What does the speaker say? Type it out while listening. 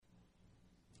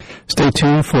Stay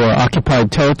tuned for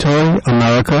Occupied Territory,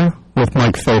 America, with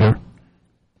Mike Feder.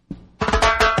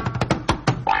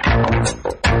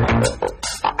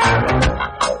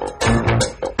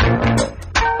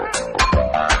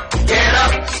 Get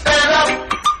up, stand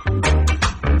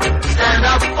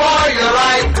up for your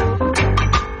right.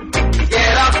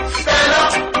 Get up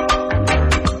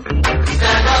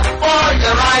for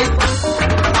your right.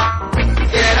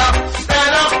 Get up,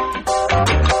 stand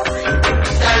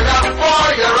up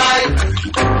for your right.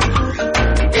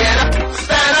 Get up,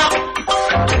 stand up,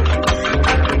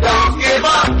 don't give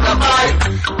up the fight.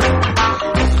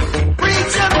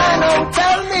 Preacher man, don't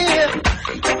tell me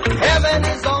heaven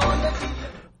is on the...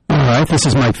 All right, this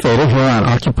is Mike Feder here on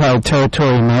Occupied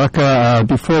Territory America.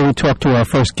 Before we talk to our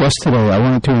first guest today, I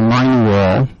wanted to remind you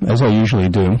all, as I usually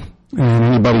do, and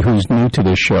anybody who's new to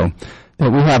this show,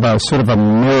 that we have a sort of a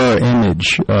mirror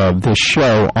image of this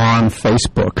show on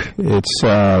Facebook. It's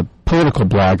a political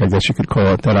blog, I guess you could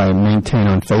call it, that I maintain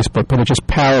on Facebook, but it just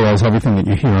parallels everything that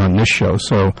you hear on this show,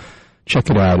 so check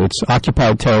it out. It's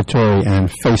Occupied Territory and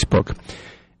Facebook.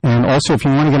 And also, if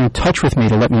you want to get in touch with me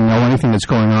to let me know anything that's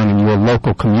going on in your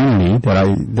local community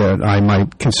that I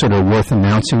might consider worth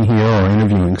announcing here or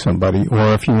interviewing somebody,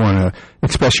 or if you want to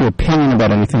express your opinion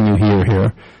about anything you hear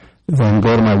here, then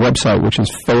go to my website, which is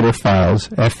Federfiles,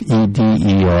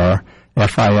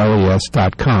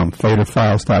 FEDERFILES.com,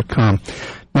 Federfiles.com.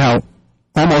 Now,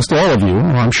 almost all of you,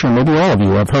 or I'm sure maybe all of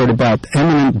you, have heard about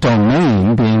eminent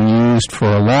domain being used for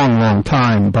a long, long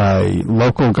time by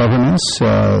local governments,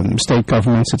 state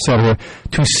governments, etc.,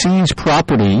 to seize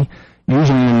property,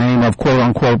 usually in the name of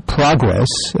quote-unquote progress.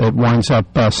 It winds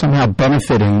up somehow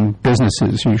benefiting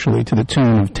businesses, usually to the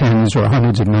tune of tens or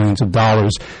hundreds of millions of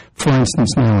dollars. For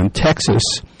instance, now in Texas,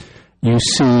 you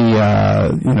see,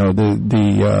 the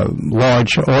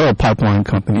large oil pipeline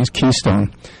companies,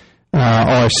 Keystone,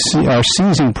 are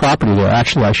seizing property there.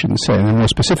 Actually, I shouldn't say. And more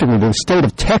specifically, the state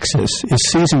of Texas is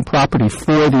seizing property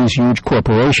for these huge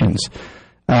corporations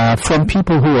from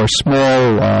people who are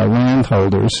small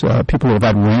landholders, people who have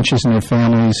had ranches in their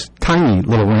families, tiny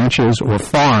little ranches or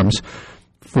farms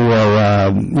for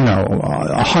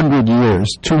 100 years,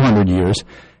 200 years.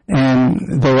 And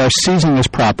they are seizing this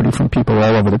property from people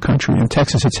all over the country. In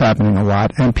Texas, it's happening a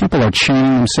lot. And people are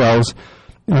chaining themselves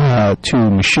to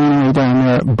machinery down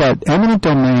there. But eminent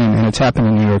domain, and it's happened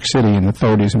in New York City in the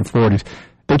 30s and 40s,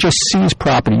 they just seize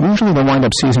property. Usually they wind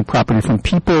up seizing property from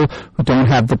people who don't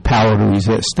have the power to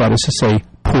resist. That is to say,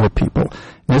 poor people.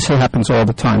 And this happens all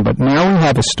the time. But now we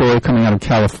have a story coming out of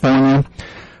California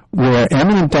where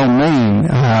eminent domain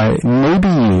may be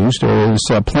used or is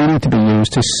planning to be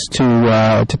used to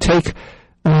take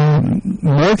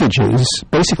mortgages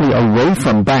basically away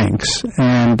from banks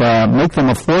and make them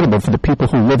affordable for the people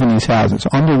who live in these houses,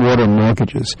 underwater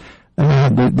mortgages.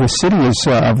 The city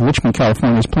of Richmond,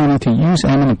 California, is planning to use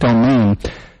eminent domain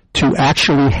to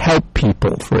actually help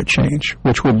people for a change,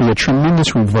 which will be a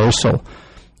tremendous reversal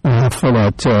for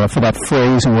that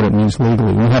phrase and what it means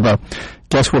legally. We have a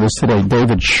guest with us today,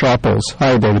 David Sharples.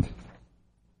 Hi, David.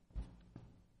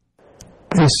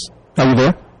 Are you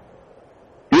there?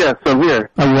 Yes, I'm here.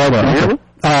 Oh, you are there. Can you hear me?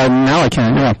 Now I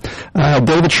can, yeah.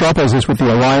 David Sharples is with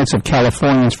the Alliance of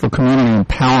Californians for Community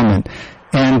Empowerment.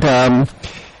 And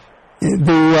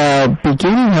the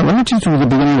beginning, let me just do the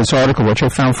beginning of this article, which I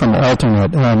found from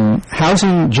Alternate.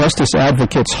 Housing justice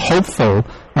advocates hopeful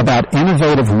about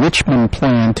innovative Richmond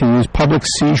plan to use public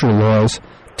seizure laws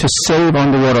to save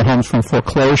underwater homes from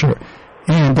foreclosure.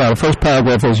 And the first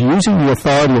paragraph is, using the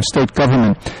authority of state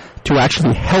government to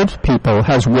actually help people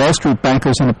has Wall Street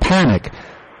bankers in a panic,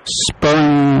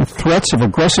 spurring threats of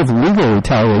aggressive legal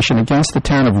retaliation against the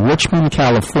town of Richmond,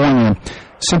 California,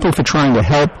 simply for trying to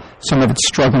help some of its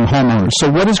struggling homeowners.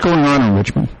 So what is going on in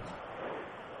Richmond?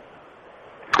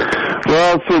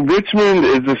 Well, so Richmond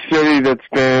is a city that's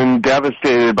been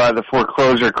devastated by the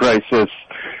foreclosure crisis.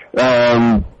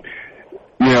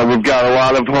 We've got a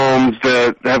lot of homes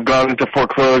that have gone into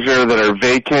foreclosure that are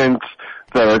vacant,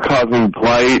 that are causing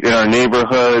blight in our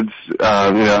neighborhoods.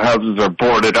 Houses are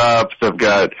boarded up. They've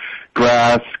got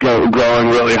grass growing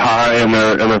really high in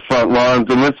their front lawns,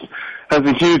 and this has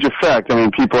a huge effect. I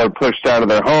mean, people are pushed out of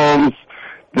their homes.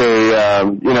 They,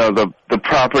 the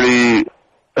property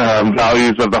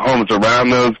values of the homes around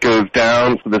those goes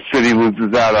down, so the city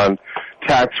loses out on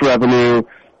tax revenue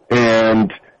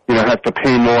and has to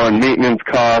pay more in maintenance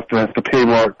costs, and has to pay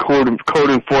more code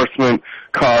enforcement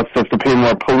costs, has to pay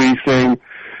more policing.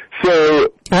 So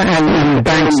and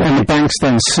the banks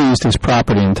then seized his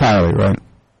property entirely, right?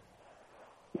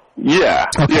 Yeah,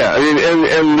 okay. Yeah. I mean,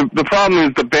 and the problem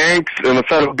is the banks and the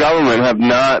federal government have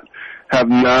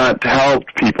not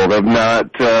helped people. They've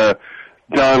not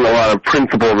done a lot of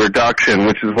principal reduction,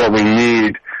 which is what we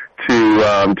need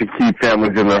to keep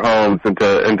families in their homes and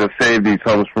to save these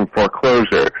homes from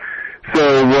foreclosure.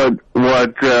 So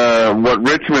what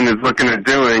Richmond is looking at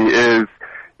doing is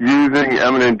using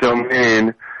eminent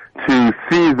domain to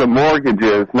seize the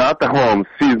mortgages, not the homes,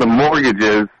 seize the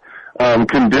mortgages,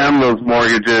 condemn those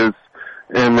mortgages,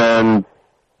 and then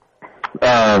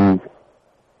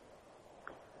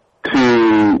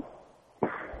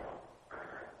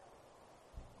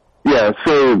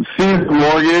so seize the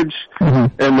mortgage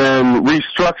and then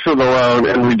restructure the loan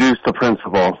and reduce the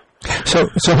principal.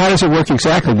 So how does it work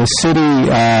exactly? The city,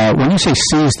 when you say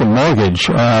seize the mortgage,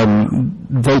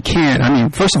 they can't. I mean,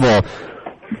 first of all,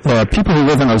 the people who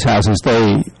live in those houses,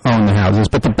 they own the houses,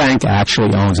 but the bank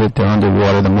actually owns it. They're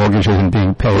underwater. The mortgage isn't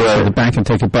being paid, so the bank can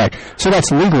take it back. So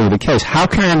that's legally the case. How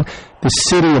can the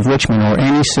city of Richmond or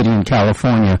any city in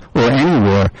California or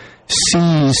anywhere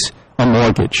seize a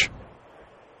mortgage?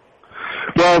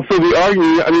 Well, so the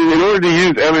argument, I mean, in order to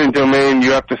use eminent domain,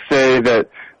 you have to say that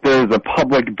there's a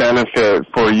public benefit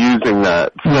for using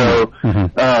that. So,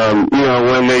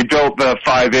 when they built the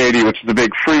 580, which is a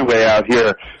big freeway out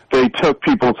here, they took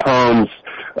people's homes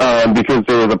because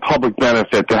there was a public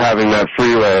benefit to having that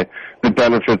freeway that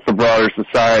benefits the broader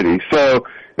society. So,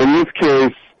 in this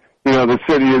case, the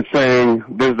city is saying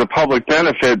there's a public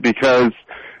benefit because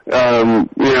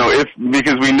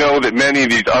because we know that many of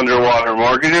these underwater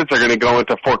mortgages are going to go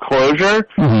into foreclosure,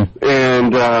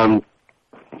 and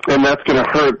that's going to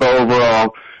hurt the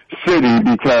overall city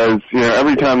because,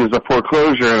 every time there's a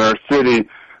foreclosure in our city,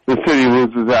 the city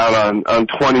loses out on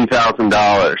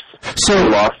 $20,000. So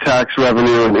lost tax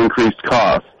revenue and increased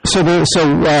costs. So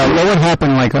what would happen,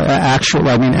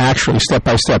 actually, step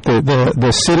by step?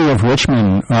 The city of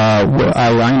Richmond,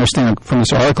 I understand from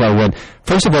this article,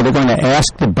 first of all, they're going to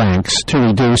ask the banks to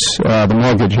reduce the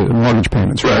mortgage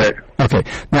payments, right? Okay.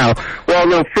 Now, well,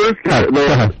 no. First,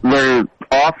 they're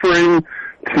offering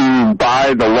to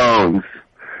buy the loans,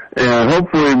 and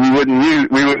hopefully we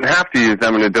wouldn't have to use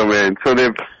eminent domain. So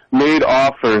they've made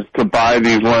offers to buy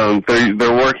these loans.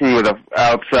 They're working with an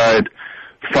outside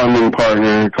funding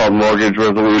partner called Mortgage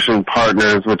Resolution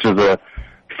Partners, which is a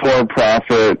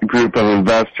for-profit group of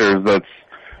investors that's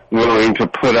willing to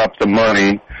put up the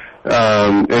money.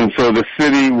 And so the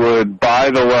city would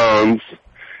buy the loans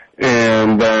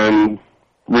and then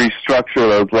restructure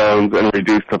those loans and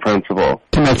reduce the principal.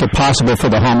 To make it possible for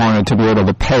the homeowner to be able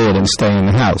to pay it and stay in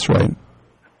the house, right?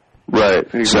 Right,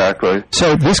 exactly.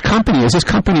 So is this company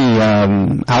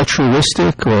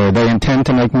altruistic, or they intend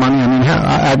to make money? I mean,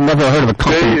 I've never heard of a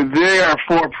company. They are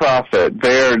for profit.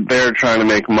 They're trying to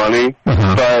make money,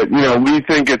 but we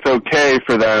think it's okay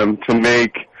for them to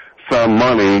make some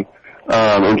money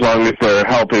as long as they're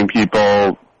helping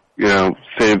people,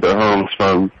 save their homes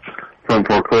from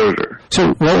foreclosure.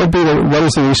 So what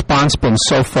has the response been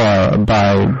so far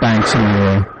by banks in the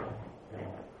area?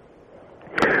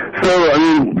 So, I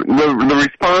mean, the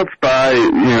response by,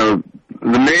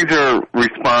 the major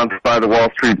response by the Wall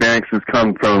Street banks has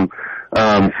come from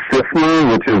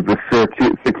SIFMA, which is the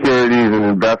Securities and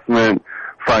Investment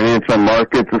Financial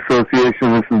Markets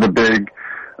Association. This is the big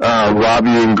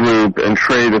lobbying group and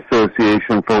trade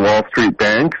association for Wall Street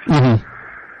banks.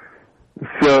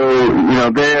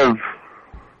 So,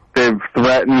 they've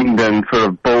threatened and sort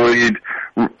of bullied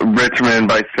Richmond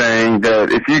by saying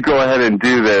that if you go ahead and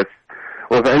do this,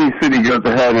 or if any city goes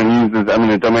ahead and uses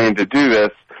eminent domain to do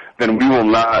this, then we will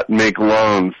not make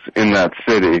loans in that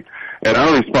city. And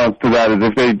our response to that is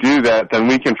if they do that, then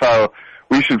we should file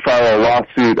a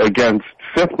lawsuit against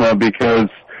SIFMA because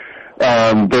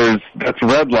that's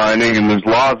redlining and there's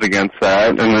laws against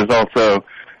that. And there's also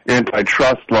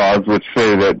antitrust laws which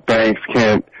say that banks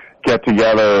can't get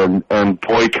together and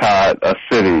boycott a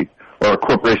city, or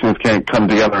corporations can't come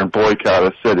together and boycott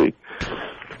a city.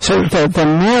 So the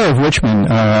mayor of Richmond,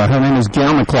 her name is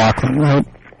Gail McLaughlin, right?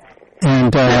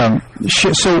 And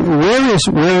so where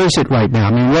is it right now?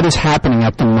 I mean, what is happening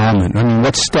at the moment? I mean,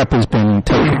 what step has been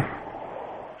taken?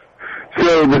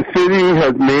 So the city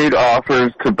has made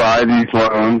offers to buy these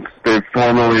loans. They've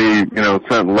formally,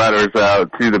 sent letters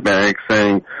out to the bank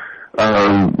saying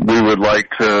we would like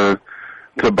to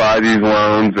buy these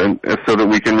loans and so that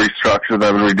we can restructure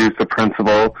them and reduce the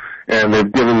principal. And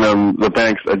they've given the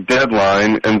banks a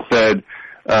deadline and said,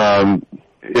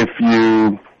 if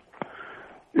you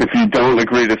don't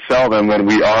agree to sell them, then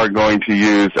we are going to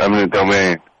use eminent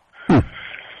domain.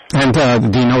 And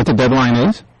do you know what the deadline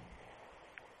is?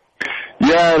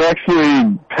 Yeah, it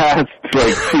actually passed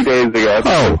 2 days ago. I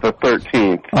think it was the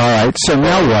 13th. All right. So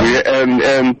now what?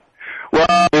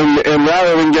 And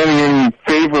rather than getting any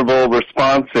favorable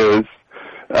responses,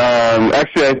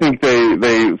 actually I think they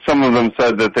some of them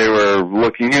said that they were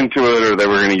looking into it or they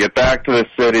were going to get back to the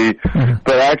city,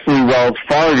 but actually Wells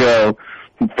Fargo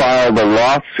filed a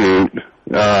lawsuit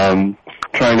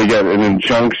trying to get an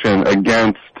injunction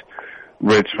against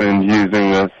Richmond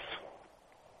using this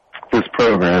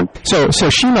program. So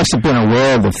she must have been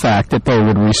aware of the fact that they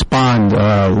would respond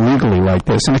legally like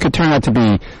this, and it could turn out to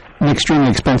be an extremely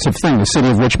expensive thing. The city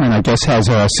of Richmond, I guess, has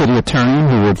a city attorney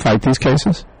who would fight these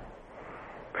cases?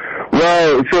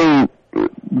 Well, so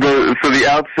the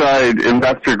outside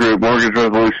investor group, Mortgage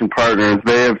Resolution Partners,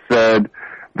 they have said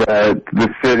that the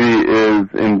city is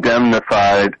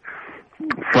indemnified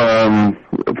from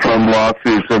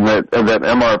lawsuits, and that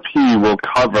MRP will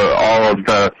cover all of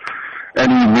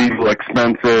any legal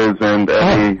expenses and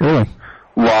any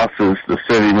losses the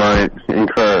city might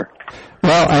incur.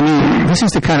 Well, I mean, this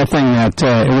is the kind of thing that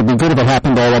it would be good if it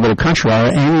happened all over the country. Are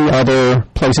any other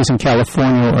places in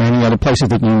California or any other places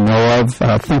that you know of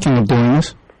thinking of doing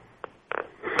this?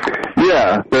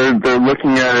 Yeah, they're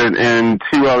looking at it in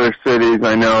 2 other cities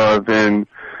I know of in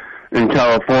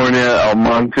California, El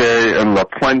Monte and La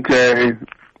Puente,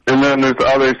 and then there's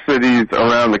other cities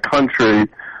around the country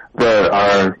that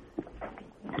are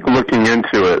looking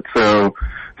into it. So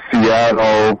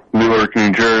Seattle, Newark, New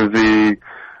Jersey,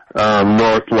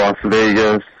 North Las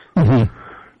Vegas,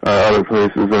 other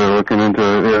places that are looking into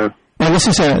it. Yeah. Now this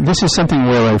is something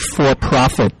where a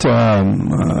for-profit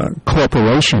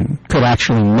corporation could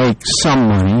actually make some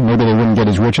money. Maybe they wouldn't get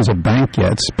as rich as a bank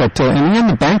gets, but in the end,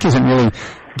 the bank isn't really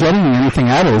getting anything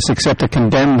out of this except a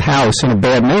condemned house in a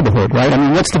bad neighborhood, right? I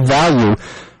mean, what's the value?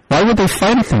 Why would they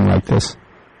fight a thing like this?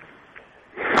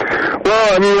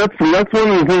 Well, I mean, that's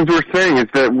one of the things we're saying is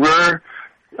that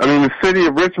the city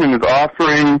of Richmond is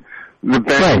offering the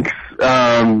banks,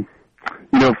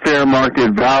 fair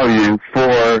market value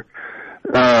for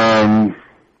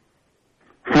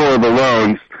the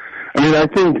loans. I mean, I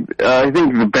think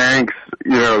the banks,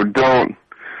 don't,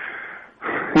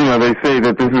 they say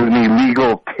that this is an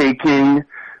illegal taking,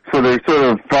 so they're sort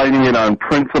of fighting it on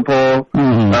principle.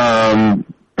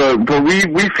 But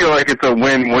we feel like it's a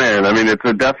win-win. I mean, it's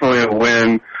definitely a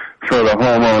win for the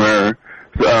homeowner,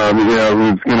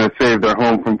 who's going to save their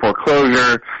home from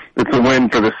foreclosure. It's a win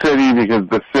for the city because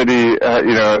the city,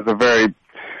 has a very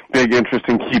big interest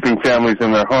in keeping families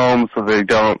in their homes so they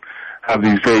don't have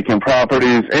these vacant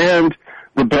properties. And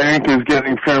the bank is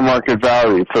getting fair market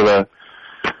value for the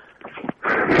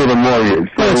mortgage.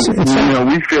 So,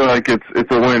 we feel like it's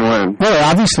a win-win. Well,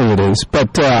 obviously it is,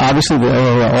 but obviously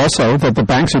also that the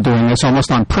banks are doing this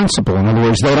almost on principle. In other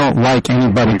words, they don't like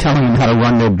anybody telling them how to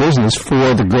run their business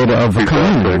for the good of the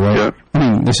community. Right? Yeah. I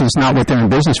mean, this is not what they're in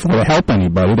business for, to help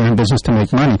anybody. They're in business to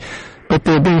make money. But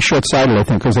they're being short-sighted, I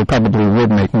think, because they probably would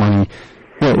make money,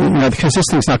 because this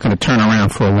thing's not going to turn around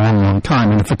for a long, long time.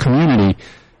 And if a community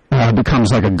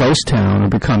becomes like a ghost town or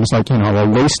becomes like, a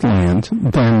wasteland,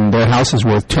 then their house is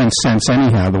worth 10 cents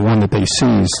anyhow, the one that they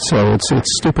seized. So it's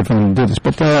stupid for them to do this.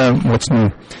 But what's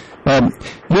new?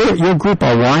 Your group,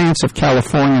 Alliance of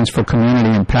Californians for Community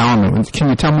Empowerment, can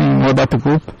you tell me more about the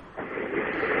group?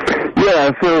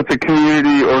 Yeah, so it's a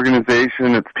community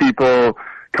organization. It's people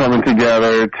coming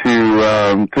together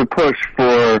to push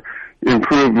for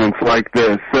improvements like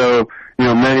this. So,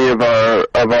 many of our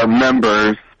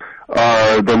members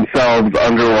are themselves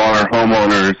underwater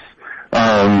homeowners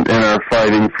and are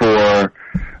fighting for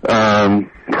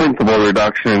principal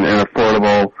reduction and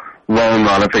affordable loan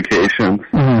modifications.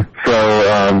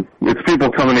 So it's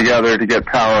people coming together to get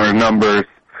power in numbers,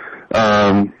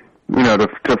 to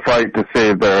fight to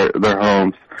save their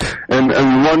homes. And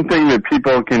one thing that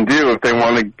people can do if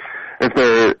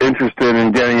they're interested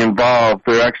in getting involved,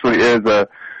 there actually is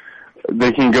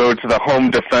they can go to the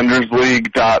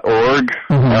HomeDefendersLeague.org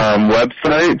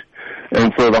website,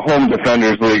 and so the Home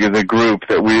Defenders League is a group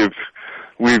that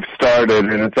we've started,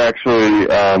 and it's actually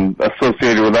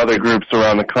associated with other groups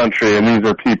around the country, and these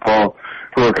are people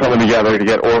who are coming together to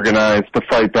get organized to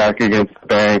fight back against the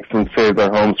banks and save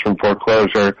their homes from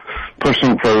foreclosure,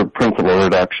 pushing for principal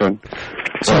reduction.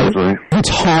 So it's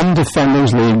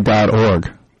HomeDefendersLeague.org,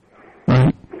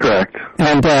 right? Correct.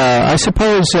 And I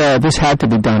suppose this had to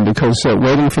be done because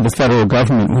waiting for the federal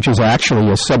government, which is actually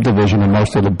a subdivision of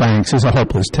most of the banks, is a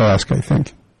hopeless task, I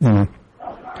think. Yeah,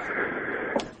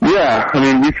 I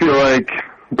mean, we feel like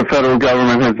the federal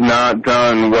government has not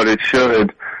done what it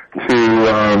should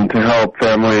to help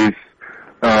families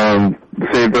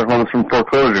save their homes from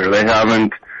foreclosure. They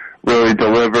haven't really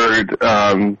delivered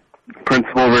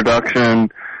principal reduction,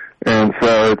 and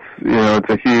so it's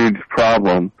a huge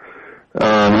problem.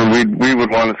 And we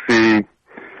would want to see,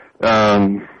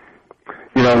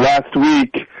 last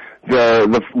week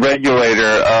the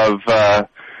regulator of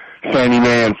Fannie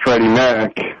Mae and Freddie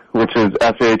Mac, which is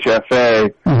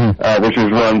FHFA, which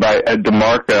is run by Ed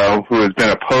DeMarco, who has been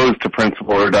opposed to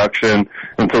principal reduction.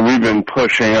 And so we've been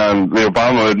pushing on the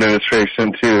Obama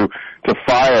administration to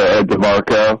fire Ed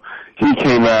DeMarco. He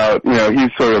came out,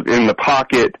 he's sort of in the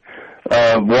pocket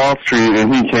of Wall Street,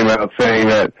 and he came out saying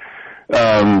that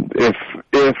if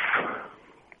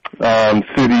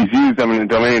cities use eminent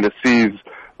domain to seize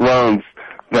loans,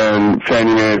 then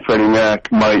Fannie Mae and Freddie Mac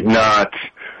might not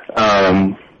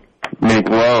make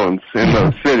loans in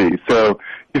those cities. So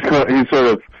he's sort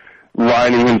of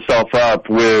lining himself up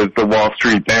with the Wall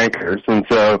Street bankers, and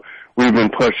so we've been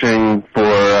pushing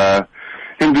for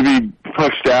him to be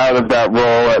pushed out of that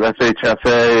role at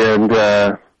FHFA, and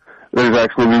we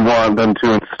want them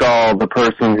to install the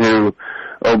person who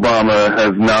Obama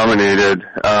has nominated,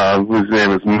 whose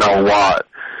name is Mel Watt.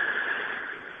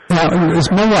 Now,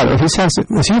 is Mel Watt, was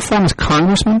he a former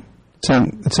congressman?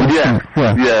 Yeah.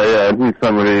 He's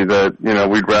somebody that,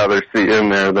 we'd rather see in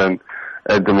there than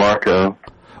Ed DeMarco.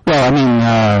 Well, I mean...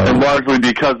 and largely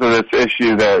because of this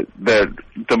issue that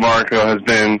DeMarco has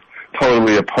been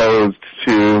totally opposed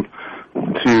to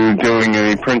doing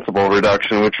any principal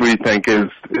reduction, which we think is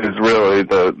really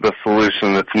the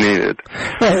solution that's needed.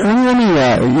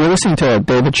 You're listening to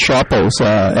David Sharples,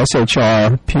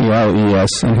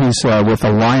 SHRPLES, and he's with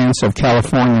Alliance of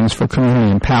Californians for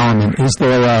Community Empowerment. Is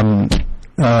there an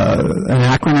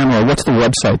acronym, or what's the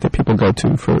website that people go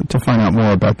to find out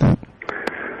more about that?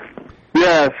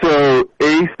 Yeah, so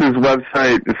ACE's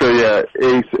website,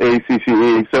 ACE,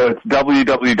 A-C-C-E, so it's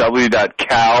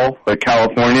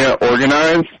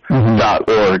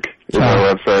www.CaliforniaOrganize.org is our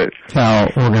website.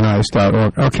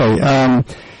 CalOrganize.org. Okay.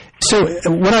 So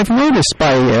what I've noticed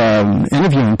by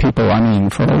interviewing people,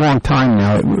 for a long time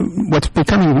now, what's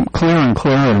becoming clearer and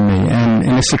clearer to me, and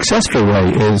in a successful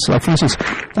way, is, like, for instance,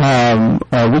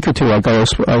 a week or two ago,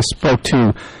 I spoke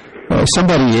to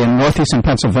somebody in northeastern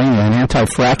Pennsylvania, an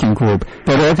anti-fracking group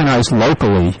that organized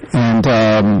locally, and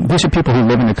these are people who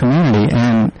live in the community,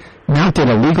 and mounted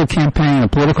a legal campaign, a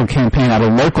political campaign at a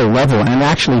local level, and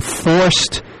actually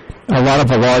forced a lot of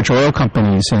the large oil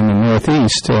companies in the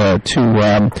Northeast to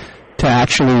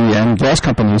actually, and gas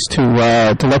companies to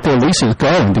let their leases go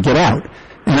and to get out.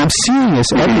 And I'm seeing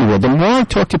this everywhere. The more I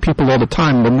talk to people all the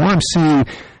time, the more I'm seeing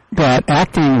that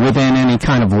acting within any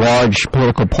kind of large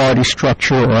political party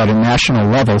structure or at a national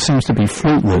level seems to be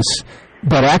fruitless,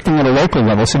 but acting at a local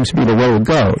level seems to be the way to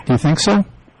go. Do you think so?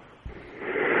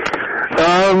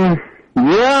 Yeah,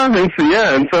 I think so.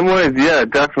 Yeah, in some ways, yeah,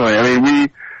 definitely.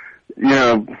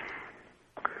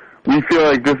 We feel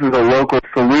like this is a local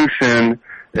solution,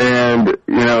 and,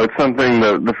 it's something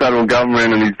that the federal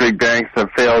government and these big banks have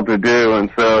failed to do,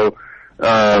 and so,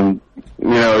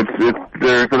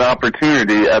 there's an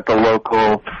opportunity at the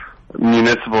local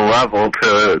municipal level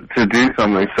to do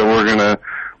something. So we're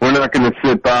not gonna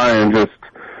sit by and just,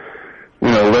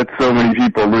 let so many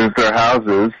people lose their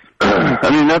houses.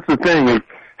 That's the thing, is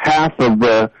half of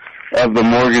the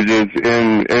mortgages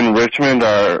in Richmond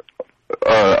are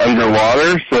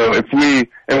underwater. So we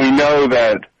know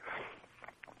that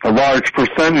a large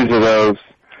percentage of those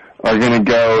are going to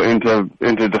go into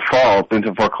default,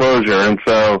 into foreclosure. And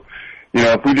so,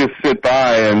 if we just sit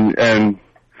by and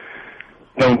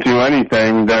don't do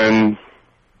anything, then,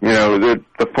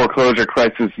 the foreclosure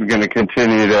crisis is going to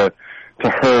continue to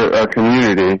hurt our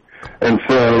community. And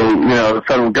so, the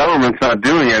federal government's not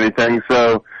doing anything,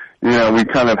 so, we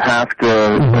kind of have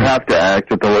to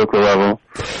act at the local level.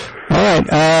 All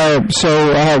right.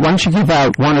 So why don't you give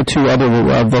out one or two other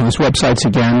of those websites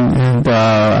again? And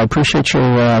I appreciate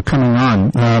your coming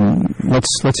on.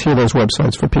 Let's hear those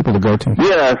websites for people to go to.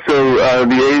 Yeah. So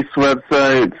the ACE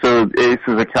website. So ACE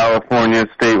is a California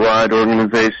statewide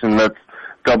organization. That's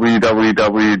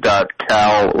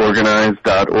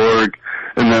www.calorganize.org.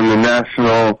 And then the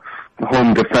National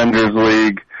Home Defenders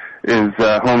League is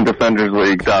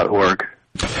homedefendersleague.org.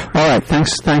 All right,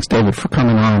 thanks, David, for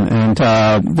coming on. And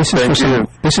you're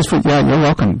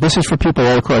welcome. This is for people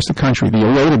all across the country. The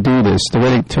way to do this, the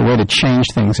way to change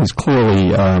things, is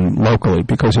clearly locally.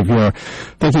 Because if you're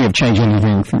thinking of changing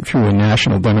anything through a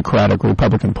national Democratic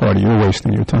Republican Party, you're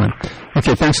wasting your time.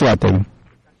 Okay, thanks a lot, David.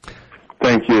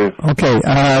 Thank you. Okay,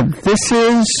 this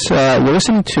is you're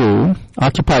listening to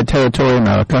Occupied Territory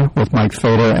America with Mike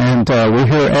Feder, and we're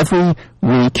here every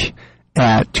week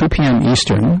at 2 p.m.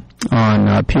 Eastern on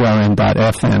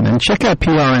PRN.FM. And check out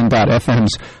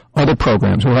PRN.FM's other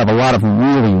programs. We have a lot of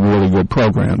really, really good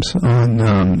programs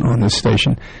on this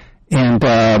station, and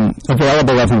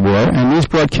available everywhere. And these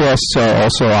broadcasts are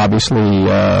also obviously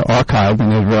archived,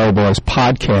 and they're available as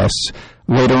podcasts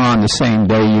later on the same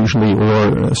day usually,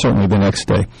 or certainly the next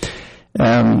day.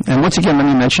 And once again, let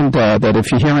me mention that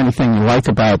if you hear anything you like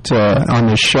about on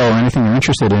this show or anything you're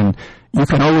interested in, you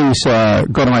can always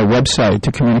go to my website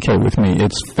to communicate with me.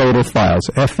 It's Federfiles,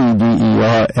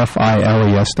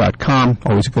 FEDERFILES.com.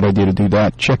 Always a good idea to do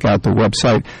that. Check out the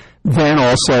website. Then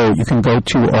also you can go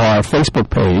to our Facebook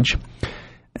page,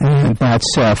 and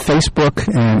that's Facebook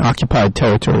and Occupied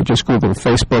Territory. Just Google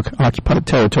Facebook, Occupied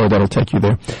Territory. That'll take you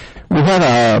there. We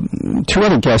have 2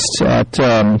 other guests at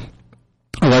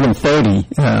 11:30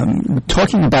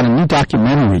 talking about a new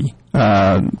documentary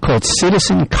called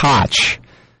Citizen Koch.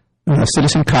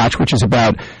 Citizen Koch, which is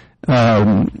about,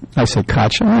 I say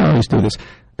Koch, I always do this,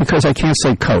 because I can't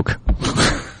say Coke.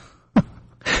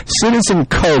 Citizen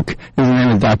Coke is the name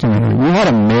of the documentary. We had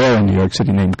a mayor in New York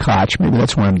City named Koch. Maybe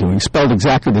that's what I'm doing. Spelled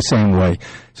exactly the same way.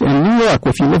 So in New York,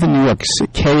 if you live in New York,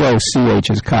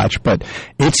 Koch is Koch, but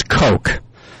it's Coke.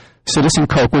 Citizen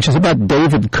Coke, which is about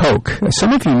David Koch.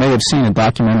 Some of you may have seen a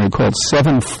documentary called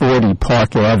 740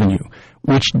 Park Avenue,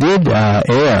 which did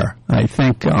air, I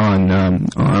think, on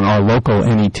our local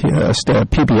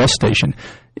PBS station.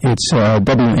 It's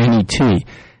WNET.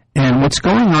 And what's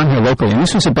going on here locally, and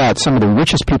this was about some of the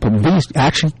richest people, these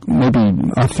actually maybe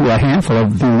through a handful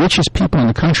of the richest people in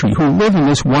the country who live in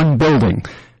this one building,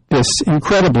 this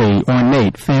incredibly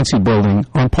ornate, fancy building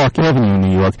on Park Avenue in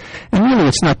New York. And really,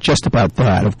 it's not just about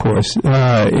that, of course.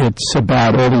 It's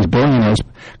about all these billionaires.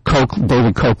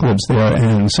 David Koch lives there,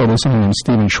 and so does someone named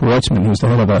Steven Schwartzman, who's the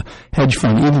head of a hedge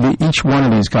fund. Each one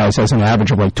of these guys has an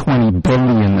average of like $20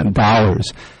 billion.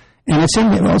 And it's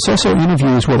also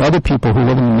interviews with other people who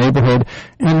live in the neighborhood,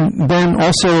 and then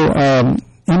also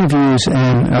interviews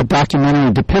and a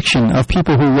documentary depiction of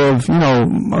people who live,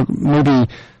 maybe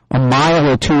a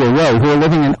mile or two away, who are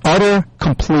living in utter,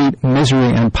 complete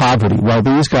misery and poverty, while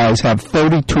these guys have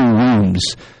 32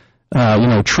 rooms,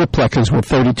 triplexes with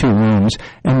 32 rooms,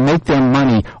 and make their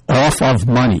money off of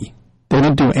money. They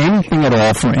don't do anything at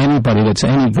all for anybody that's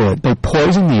any good. They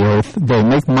poison the earth. They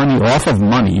make money off of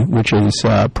money, which is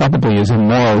probably as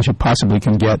immoral as you possibly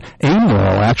can get.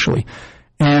 Amoral, actually.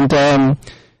 And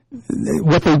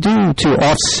what they do to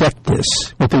offset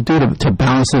this, what they do to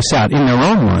balance this out, in their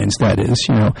own minds, that is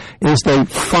they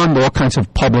fund all kinds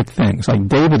of public things. Like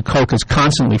David Koch is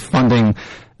constantly funding.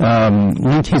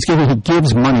 He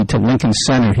gives money to Lincoln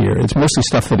Center here. It's mostly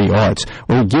stuff for the arts.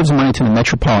 Or he gives money to the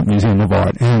Metropolitan Museum of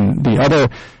Art. And the other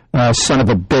son of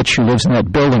a bitch who lives in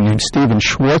that building named Steven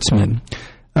Schwartzman,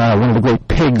 one of the great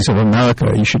pigs of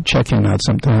America, you should check him out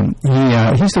sometime.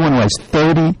 He's the one who has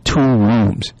 32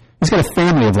 rooms. He's got a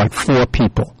family of like 4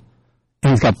 people.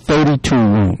 And he's got 32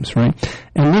 rooms, right?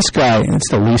 And this guy, it's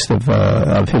the least of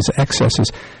his excesses.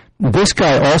 This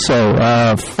guy also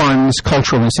funds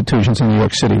cultural institutions in New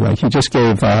York City. Like he just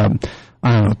gave,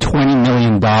 $20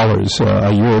 million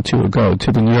a year or two ago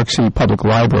to the New York City Public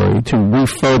Library to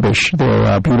refurbish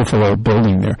their beautiful old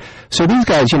building there. So these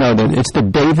guys, it's the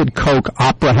David Koch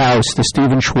Opera House, the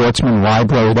Steven Schwartzman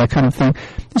Library, that kind of thing.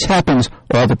 This happens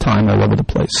all the time all over the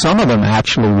place. Some of them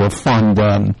actually will fund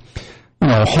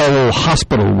whole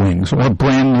hospital wings or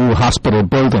brand new hospital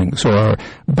buildings, or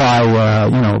buy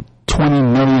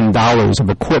 $20 million of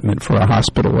equipment for a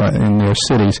hospital in their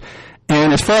cities.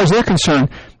 And as far as they're concerned,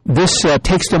 this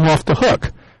takes them off the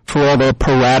hook for all their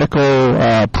piratical,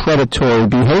 predatory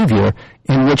behavior,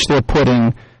 in which they're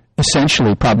putting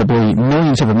essentially probably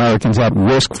millions of Americans at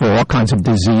risk for all kinds of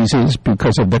diseases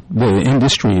because of the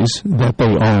industries that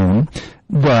they own.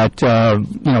 But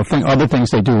other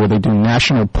things they do, where they do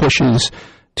national pushes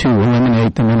to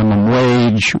eliminate the minimum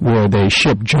wage, where they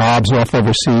ship jobs off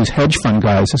overseas. Hedge fund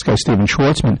guys, this guy Steven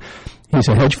Schwartzman, he's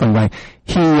a hedge fund guy.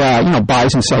 He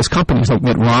buys and sells companies like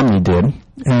Mitt Romney did,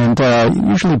 and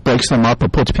usually breaks them up or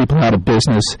puts people out of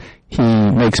business. He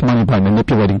makes money by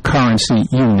manipulating currency,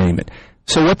 you name it.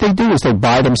 So what they do is they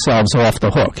buy themselves off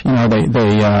the hook.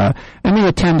 They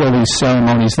attend all these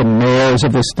ceremonies. The mayor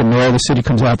of the city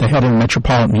comes out, the head of the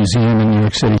Metropolitan Museum in New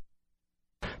York City,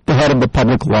 the head of the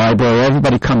public library,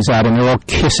 everybody comes out and they're all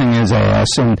kissing his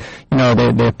ass, and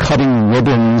they're cutting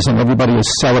ribbons, and everybody is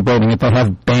celebrating it. They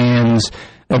have bands,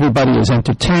 everybody is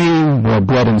entertained, more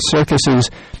bread and circuses,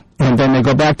 and then they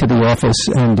go back to the office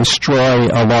and destroy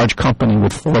a large company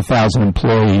with 4,000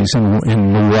 employees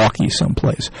in Milwaukee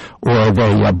someplace, or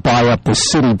they buy up the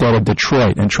city debt of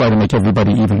Detroit and try to make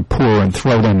everybody even poorer and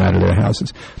throw them out of their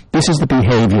houses. This is the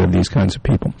behavior of these kinds of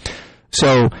people.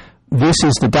 So this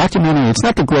is the documentary. It's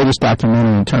not the greatest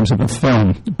documentary in terms of a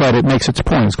film, but it makes its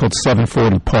point. It's called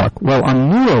 740 Park. Well, a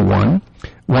newer one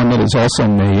that is also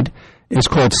made, is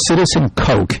called Citizen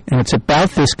Coke, and it's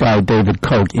about this guy, David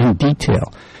Koch, in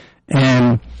detail.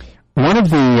 And one of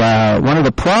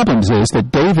the problems is that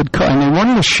David Koch, and they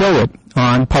wanted to show it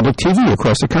on public TV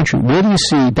across the country. Where do you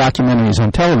see documentaries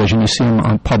on television? You see them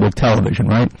on public television,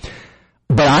 right?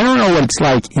 But I don't know what it's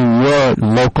like in your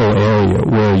local area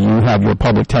where you have your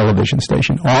public television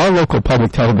station. Our local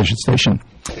public television station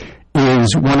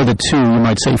is one of the two, you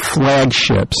might say,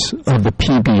 flagships of the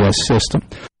PBS system.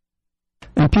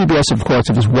 And PBS, of course,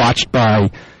 is watched by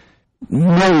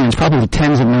millions, probably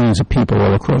tens of millions of people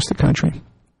all across the country.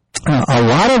 A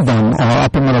lot of them are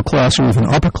upper middle class or even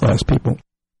upper class people.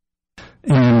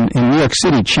 In New York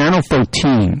City, Channel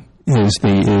 13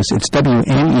 it's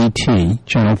WNET,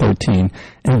 Channel 13,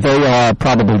 and they are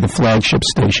probably the flagship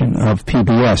station of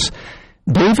PBS.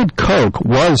 David Koch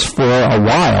was for a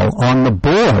while on the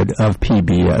board of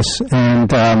PBS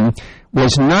and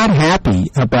was not happy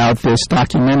about this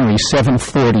documentary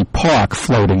 740 Park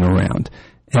floating around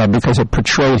because it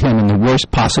portrayed him in the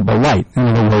worst possible light. In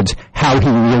other words, how he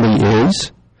really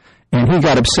is. And he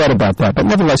got upset about that. But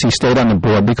nevertheless, he stayed on the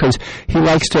board because he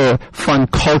likes to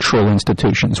fund cultural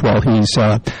institutions while he's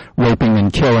raping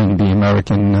and killing the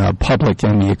American public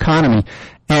and the economy.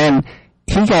 And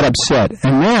he got upset.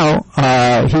 And now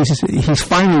he's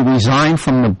finally resigned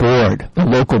from the board, the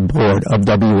local board of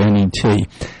WNET.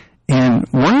 And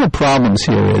one of the problems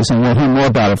here is, and we'll hear more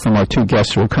about it from our two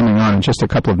guests who are coming on in just a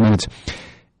couple of minutes,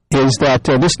 is that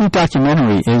this new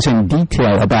documentary is in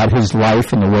detail about his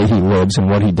life and the way he lives and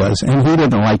what he does, and he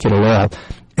didn't like it at all.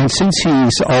 And since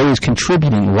he's always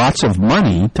contributing lots of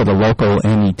money to the local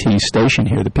NET station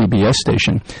here, the PBS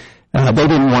station, they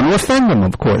didn't want to offend him,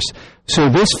 of course. So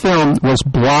this film was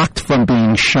blocked from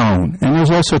being shown, and there's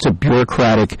all sorts of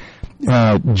bureaucratic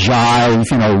jive,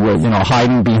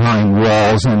 hiding behind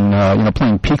walls and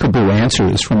playing peekaboo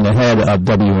answers from the head of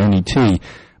WNET.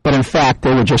 But in fact,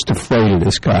 they were just afraid of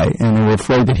this guy, and they were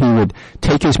afraid that he would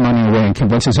take his money away and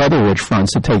convince his other rich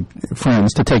friends to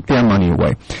take their money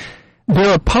away.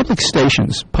 There are public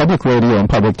stations, public radio and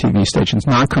public TV stations,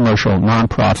 non-commercial,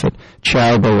 non-profit,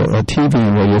 charitable TV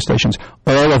and radio stations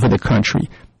all over the country.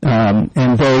 And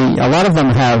a lot of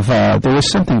them have, there was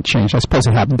something changed. I suppose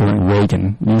it happened during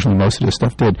Reagan. Usually most of this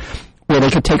stuff did, where they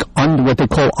could take what they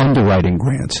call underwriting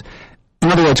grants.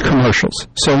 In other words, commercials.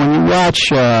 So when you watch,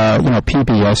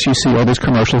 PBS, you see all these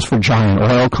commercials for giant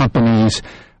oil companies,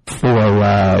 for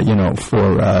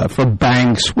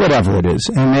banks, whatever it is,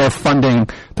 and they're funding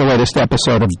the latest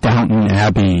episode of Downton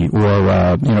Abbey,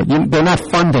 or they're not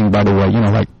funding, by the way,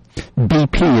 like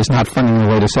BP is not funding the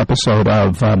latest episode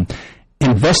of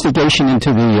Investigation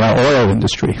into the Oil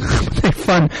Industry. They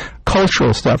fund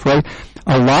cultural stuff, right?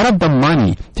 A lot of the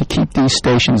money to keep these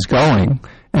stations going,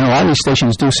 and a lot of these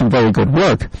stations do some very good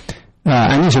work,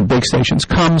 and these are big stations,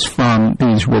 comes from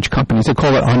these rich companies. They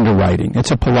call it underwriting.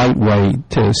 It's a polite way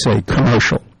to say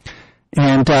commercial.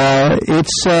 And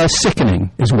it's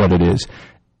sickening is what it is.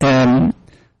 And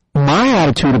my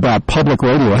attitude about public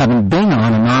radio, having been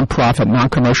on a non-profit,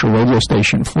 non-commercial radio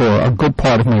station for a good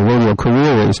part of my radio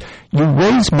career, is you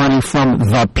raise money from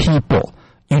the people.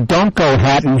 You don't go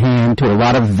hat in hand to a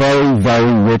lot of very,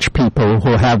 very rich people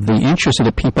who have the interest of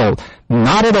the people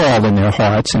not at all in their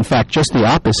hearts, in fact, just the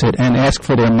opposite, and ask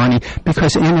for their money,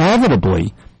 because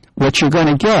inevitably what you're going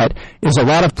to get is a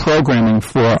lot of programming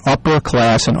for upper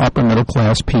class and upper middle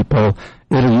class people.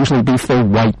 It'll usually be for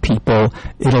white people.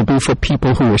 It'll be for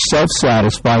people who are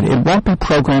self-satisfied. It won't be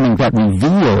programming that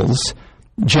reveals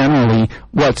generally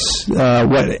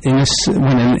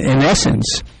in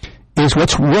essence is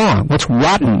what's wrong, what's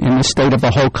rotten in the state of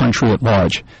the whole country at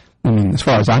large. I mean, as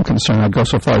far as I'm concerned, I'd go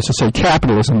so far as to say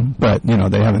capitalism, but,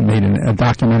 they haven't made a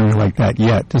documentary like that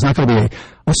yet. There's not going to be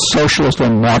a socialist or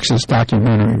Marxist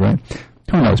documentary, right?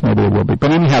 Who knows, maybe there will be.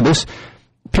 But anyhow,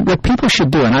 what people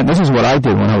should do, and this is what I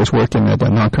did when I was working at a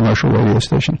non-commercial radio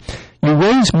station, you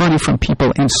raise money from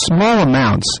people in small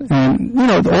amounts, and,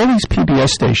 all these PBS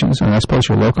stations, and I suppose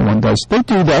your local one does, they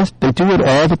do that. They do it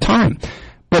all the time.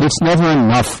 But it's never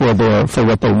enough for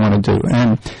what they want to do.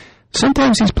 And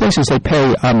sometimes these places, they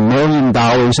pay $1 million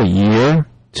a year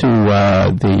to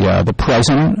the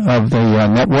president of the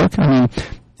network. I mean,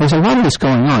 there's a lot of this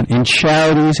going on. In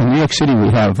charities, in New York City, we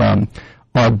have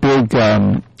our big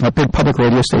public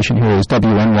radio station here is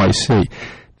WNYC.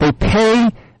 They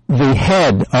pay the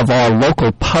head of our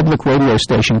local public radio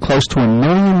station close to $1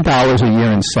 million a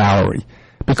year in salary,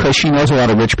 because she knows a lot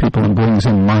of rich people and brings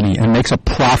in money and makes a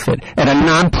profit at a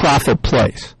non-profit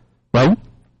place, right?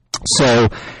 So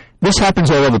this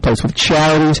happens all over the place with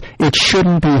charities. It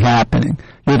shouldn't be happening.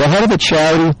 You're the head of a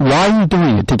charity. Why are you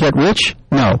doing it? To get rich?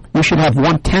 No. You should have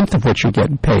 1/10 of what you're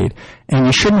getting paid. And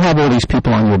you shouldn't have all these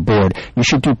people on your board. You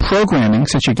should do programming,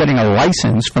 since you're getting a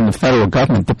license from the federal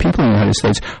government, the people of the United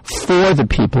States, for the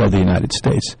people of the United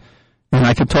States. And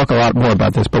I could talk a lot more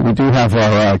about this, but we do have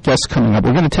our guests coming up.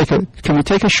 We're going to can we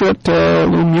take a short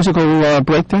little musical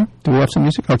break there? Do we have some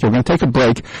music? Okay, we're going to take a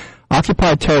break.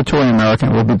 Occupied Territory America,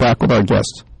 and we'll be back with our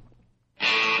guests.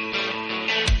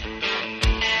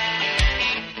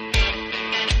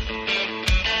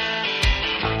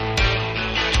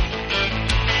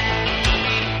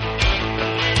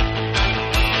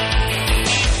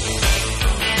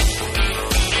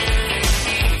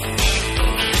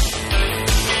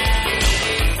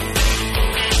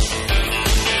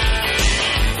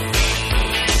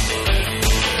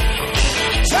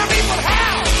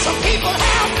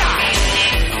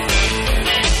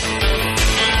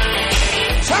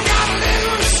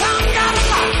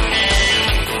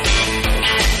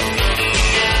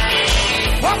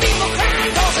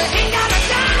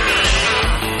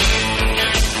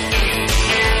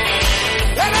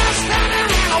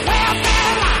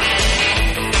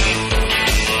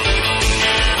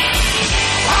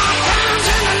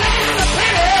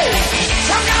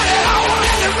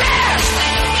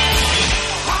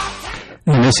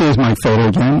 This is Mike Feder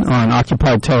again on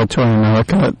Occupied Territory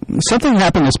America. Something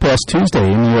happened this past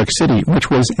Tuesday in New York City, which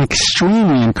was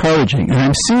extremely encouraging, and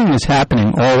I'm seeing this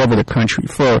happening all over the country.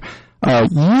 For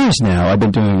years now, I've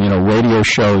been doing, radio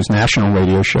shows, national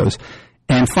radio shows,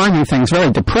 and finding things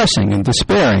very depressing and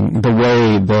despairing the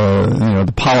way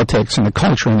the politics and the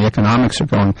culture and the economics are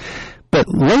going. But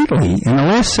lately, in the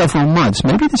last several months,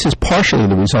 maybe this is partially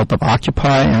the result of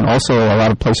Occupy and also a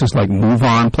lot of places like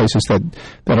MoveOn, places that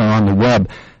are on the web,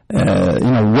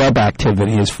 web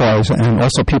activity as far as, and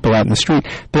also people out in the street.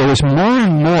 There is more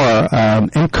and more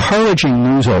encouraging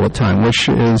news all the time, which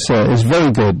is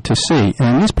very good to see.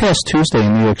 And this past Tuesday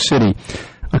in New York City,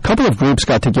 a couple of groups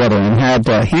got together and had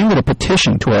handed a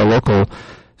petition to our local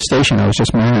station. I was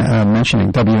just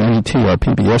mentioning WNET, our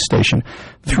PBS station.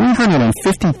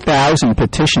 350,000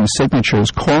 petition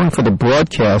signatures calling for the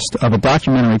broadcast of a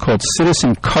documentary called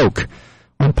Citizen Coke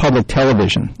on public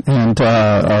television. And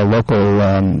our local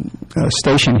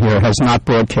station here has not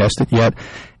broadcast it yet.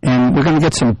 And we're going to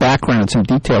get some background and some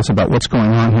details about what's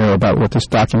going on here, about what this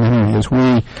documentary is.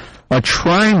 We are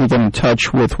trying to get in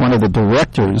touch with one of the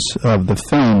directors of the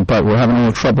film, but we're having a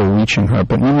little trouble reaching her.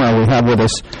 But meanwhile, we have with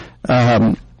us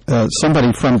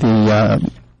somebody from the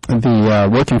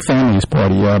Working Families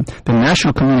Party. The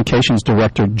National Communications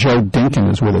Director, Joe Dinkin,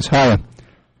 is with us. Hi.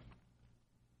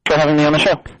 For having me on the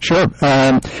show. Sure.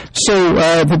 So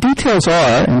the details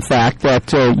are, in fact,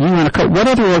 that you and what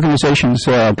other organizations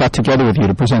got together with you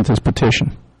to present this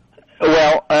petition?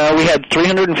 Well, we had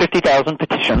 350,000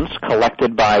 petitions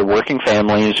collected by Working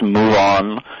Families,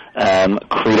 MoveOn,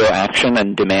 Credo Action,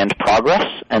 and Demand Progress,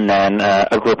 and then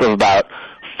a group of about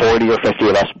 40 or 50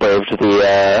 of us braved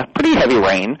the pretty heavy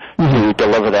rain to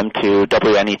deliver them to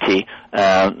WNET.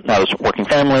 That was Working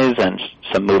Families and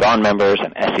some MoveOn members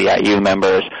and SEIU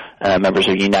members, members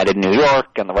of United New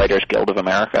York and the Writers Guild of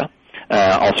America,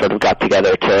 all sort of got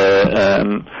together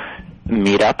to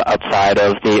meet up outside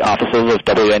of the offices of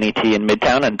WNET in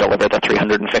Midtown and deliver the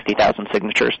 350,000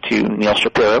 signatures to Neil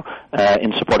Shapiro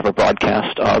in support of a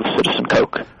broadcast of Citizen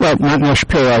Coke. Well, not Neil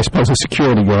Shapiro, I suppose a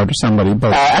security guard or somebody,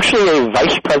 but... actually, a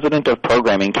vice president of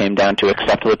programming came down to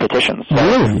accept the petition. So,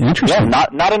 really? Interesting. Yeah,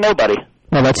 not a nobody.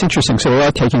 Well, that's interesting. So they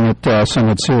are taking it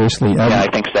somewhat seriously. Yeah, I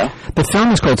think so. The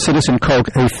film is called Citizen Coke,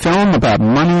 a film about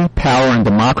money, power, and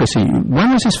democracy.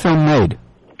 When was this film made?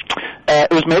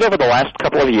 It was made over the last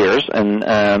couple of years, and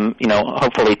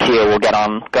hopefully Tia will get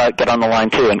on the line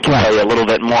too and can tell you a little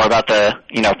bit more about the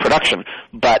production.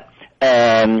 But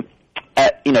Jane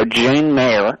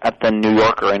Mayer at the New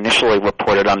Yorker initially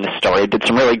reported on this story, did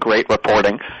some really great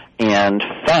reporting, and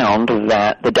found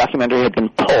that the documentary had been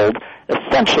pulled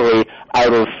essentially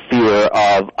out of fear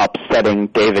of upsetting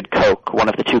David Koch, one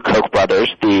of the two Koch brothers,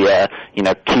 the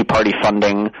Tea Party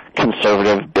funding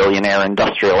conservative billionaire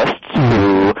industrialists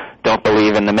who don't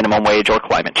believe in the minimum wage or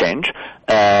climate change.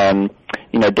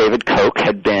 David Koch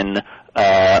had been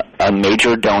a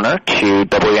major donor to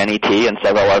WNET and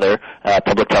several other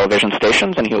public television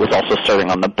stations, and he was also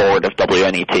serving on the board of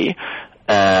WNET.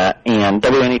 And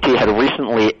WNET had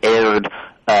recently aired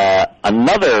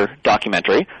another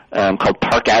documentary called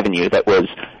Park Avenue that was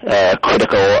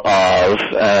critical of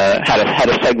had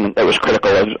a segment that was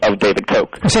critical of David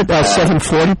Koch. Is that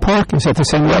 740 Park? Is that the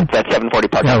same one? That's 740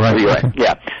 Park. Yeah, right. You're okay. right.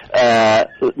 Yeah.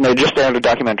 They just aired a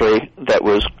documentary that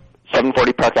was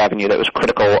 740 Park Avenue that was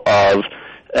critical of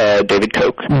David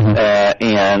Koch.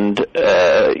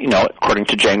 According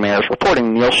to Jane Mayer's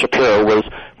reporting, Neil Shapiro was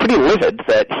pretty livid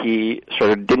that he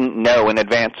sort of didn't know in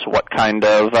advance what kind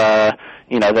of that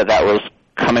was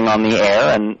coming on the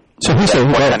air, and so he said,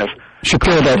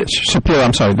 Shapiro,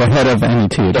 I'm sorry, the head of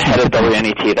NET. The head of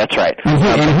WNET, that's right.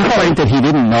 And he claimed that he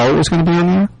didn't know it was going to be on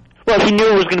the air? Well, he knew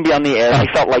it was going to be on the air. He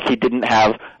felt like he didn't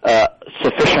have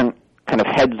sufficient kind of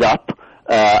heads up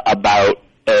about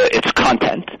its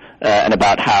content and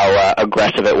about how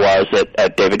aggressive it was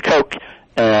at David Koch.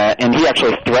 And he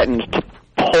actually threatened to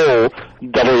pull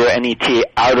WNET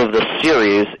out of the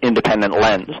series Independent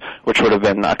Lens, which would have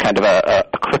been kind of a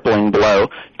crippling blow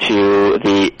to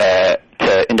the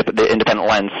Independent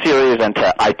Lens series and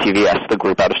to ITVS, the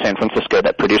group out of San Francisco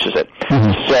that produces it.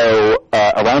 Mm-hmm. So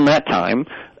around that time,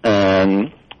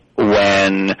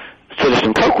 when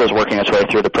Citizen Koch was working its way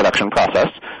through the production process,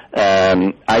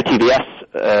 ITVS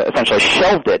essentially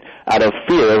shelved it out of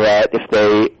fear that if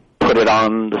they put it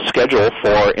on the schedule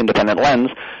for Independent Lens,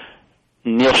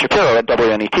 Neil Shapiro at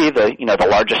WNET, the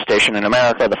largest station in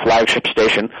America, the flagship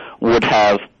station, would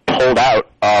have pulled out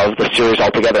of the series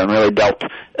altogether and really dealt,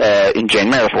 in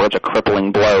Jane Mayer's words, a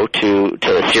crippling blow to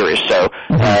the series. So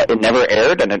it never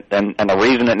aired, and the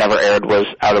reason it never aired was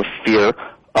out of fear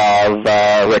of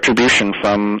retribution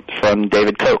from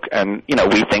David Koch. And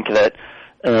we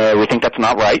think that's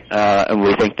not right, and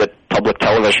we think that public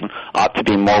television ought to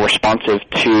be more responsive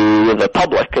to the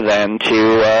public than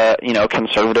to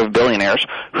conservative billionaires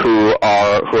who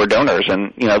are donors.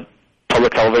 And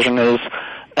public television is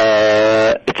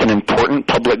it's an important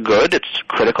public good. It's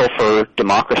critical for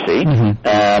democracy,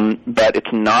 but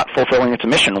it's not fulfilling its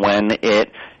mission when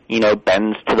it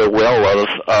bends to the will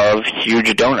of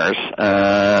huge donors,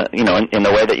 in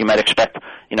the way that you might expect,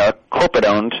 a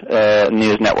corporate-owned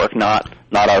news network, not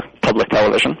our public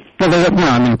television.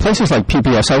 Well, places like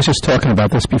PBS, I was just talking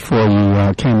about this before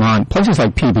you came on, places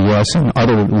like PBS and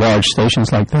other large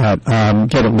stations like that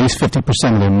get at least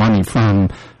 50% of their money from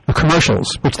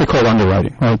commercials, which they call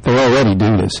underwriting, right? They already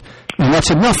do this. And that's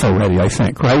enough already, I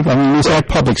think, right? These are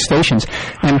public stations.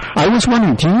 And I was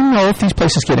wondering, do you know if these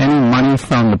places get any money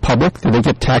from the public? Do they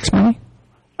get tax money?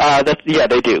 Yeah,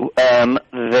 they do. The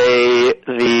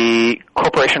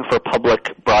Corporation for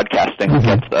Public Broadcasting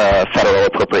gets a federal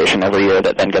appropriation every year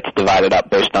that then gets divided up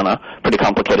based on a pretty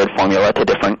complicated formula to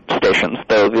different stations.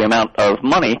 Though the amount of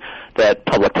money that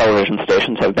public television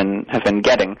stations have been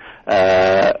getting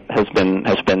has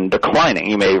been declining.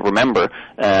 You may remember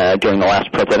during the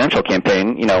last presidential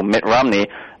campaign, Mitt Romney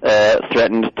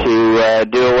threatened to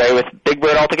do away with Big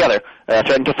Bird altogether.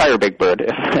 Threatened to fire Big Bird.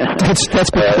 That's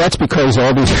because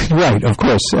all these right, of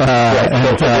course. So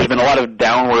there's been a lot of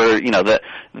downward,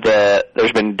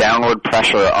 there's been downward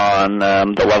pressure on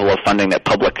the level of funding that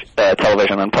public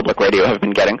television and public radio have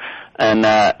been getting, and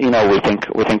we think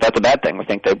that's a bad thing. We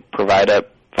think they provide a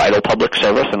vital public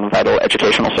service and vital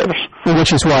educational service.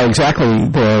 Which is why exactly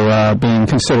they're being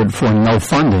considered for no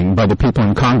funding by the people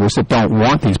in Congress that don't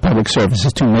want these public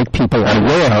services, to make people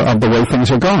aware of the way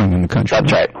things are going in the country.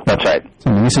 That's right. So,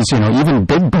 this is, even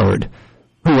Big Bird,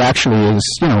 who actually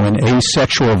is, an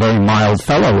asexual, very mild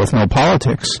fellow with no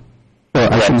politics.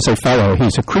 Well, I shouldn't say fellow,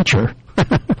 he's a creature.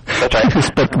 That's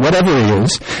right. But whatever he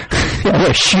is,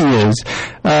 or she is,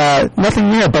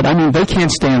 nothing there. But, they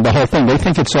can't stand the whole thing. They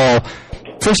think it's all...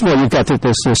 First of all, you've got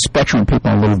this spectrum of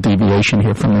people, a little deviation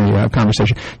here from the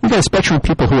conversation. You've got a spectrum of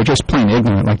people who are just plain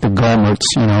ignorant, like the Gulmerts,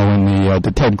 and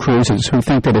the Ted Cruzes, who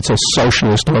think that it's a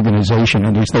socialist organization,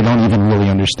 and they don't even really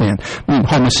understand.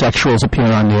 Homosexuals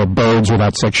appear on there, birds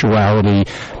without sexuality,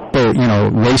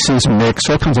 races mix,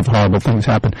 all kinds of horrible things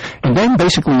happen. And then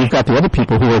basically you've got the other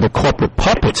people who are the corporate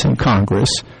puppets in Congress,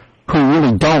 who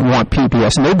really don't want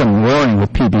PBS, and they've been warring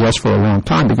with PBS for a long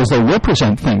time because they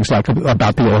represent things like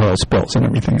about the oil spills and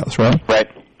everything else, right? Right.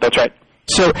 That's right.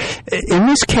 So in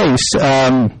this case,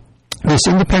 this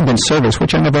independent service,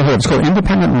 which I never heard, it's called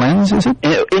Independent Lens, is it?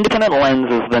 Independent Lens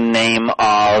is the name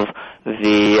of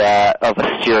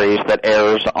a series that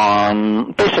airs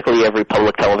on basically every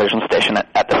public television station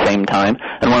at the same time.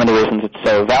 And one of the reasons it's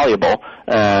so valuable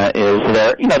is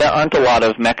there aren't a lot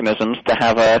of mechanisms to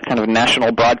have a kind of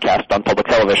national broadcast on public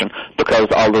television, because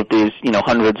all of these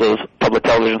hundreds of public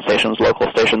television stations, local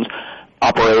stations,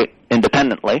 operate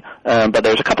independently, but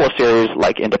there's a couple of series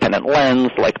like Independent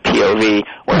Lens, like POV,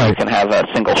 where you can have a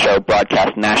single show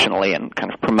broadcast nationally and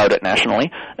kind of promote it nationally.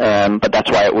 But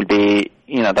that's why it would be,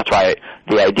 that's why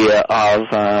the idea of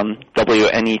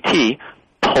WNET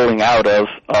pulling out of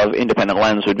Independent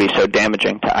Lens would be so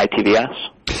damaging to ITVS.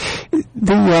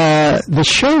 The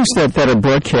shows that are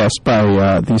broadcast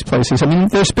by these places, I mean,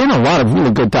 there's been a lot of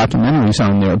really good documentaries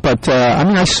on there, but I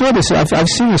mean, I saw this, I've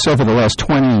seen this over the last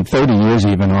 20, 30 years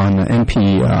even on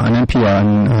NPR,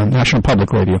 on National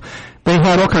Public Radio. They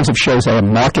had all kinds of shows. They had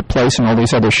Marketplace and all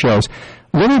these other shows.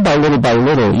 Little by little by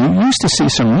little, you used to see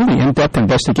some really in-depth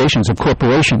investigations of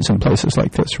corporations in places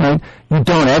like this, right? You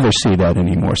don't ever see that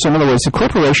anymore. So in other words, the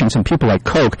corporations and people like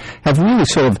Koch have really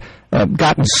sort of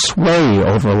gotten sway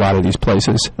over a lot of these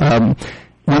places.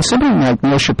 When somebody like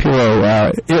Neil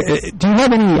Shapiro, do you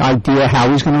have any idea how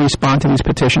he's going to respond to these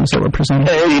petitions that were presented?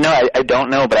 I don't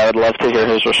know, but I would love to hear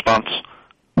his response.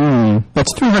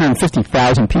 That's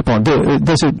 350,000 people. Do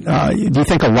you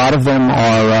think a lot of them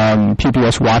are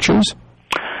PBS watchers?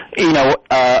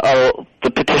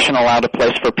 The petition allowed a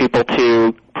place for people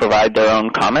to provide their own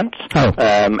comments,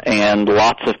 and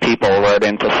lots of people wrote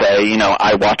in to say,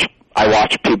 I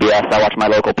watch PBS, I watch my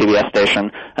local PBS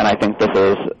station, and I think this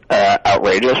is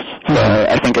outrageous. So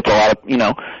I think it's a lot of,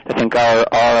 I think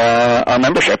our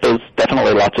membership is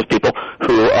definitely lots of people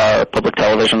who are public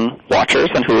television watchers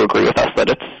and who agree with us that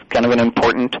it's kind of an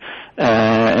important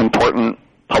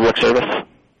public service.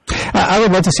 I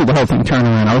would love to see the whole thing turn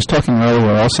around. I was talking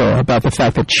earlier also about the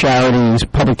fact that charities,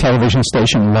 public television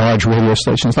stations, large radio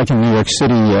stations, like in New York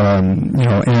City,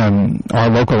 and our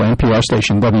local NPR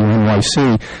station,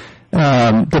 WNYC,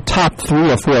 the top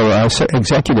 3 or 4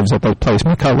 executives at that place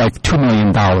make out like $2 million.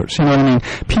 You know what I mean?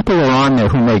 People are on there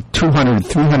who make $200,000,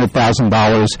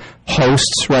 $300,000,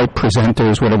 hosts, right,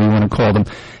 presenters, whatever you want to call them.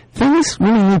 Things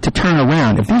really need to turn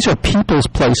around. If these are people's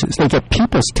places, they get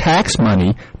people's tax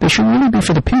money, they should really be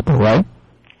for the people, right?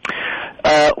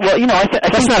 I think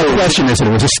that's not a question, is it?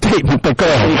 It was a statement, but go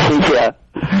ahead. Yeah.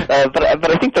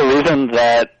 But I think the reason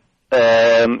that,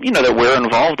 that we're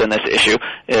involved in this issue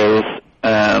is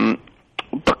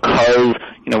because,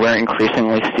 we're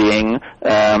increasingly seeing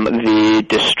the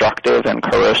destructive and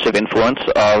corrosive influence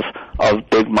of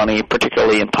big money,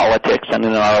 particularly in politics and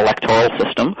in our electoral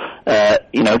system.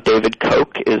 David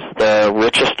Koch is the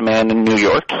richest man in New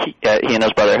York. He and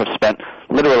his brother have spent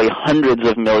literally hundreds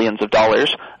of millions of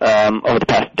dollars over the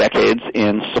past decades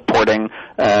in supporting,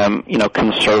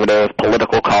 conservative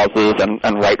political causes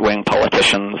and right-wing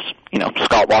politicians.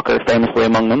 Scott Walker famously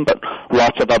among them, but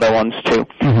lots of other ones too.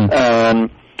 Mm-hmm.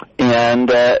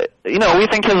 We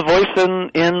think his voice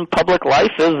in public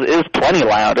life is plenty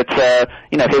loud. It's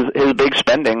his big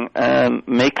spending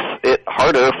makes it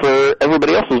harder for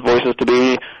everybody else's voices to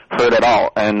be heard at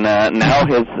all. And now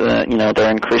their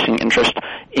increasing interest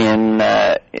in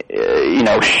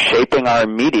shaping our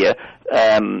media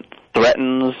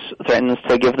threatens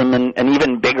to give them an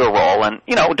even bigger role. And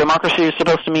democracy is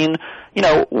supposed to mean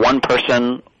one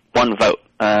person, one vote.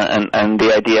 And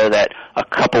the idea that a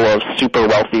couple of super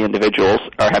wealthy individuals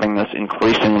are having this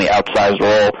increasingly outsized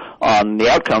role on the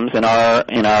outcomes in our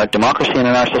democracy and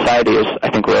in our society is, I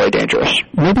think, really dangerous.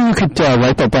 Maybe you could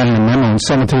write that down in a memo and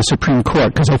send it to the Supreme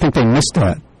Court, because I think they missed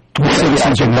that.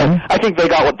 I think they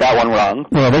got that one wrong.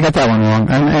 Yeah, they got that one wrong.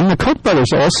 And the Koch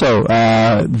brothers also,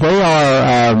 they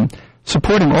are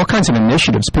supporting all kinds of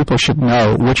initiatives people should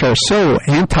know, which are so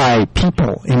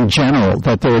anti-people in general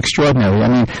that they're extraordinary. I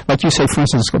mean, like you say, for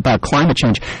instance, about climate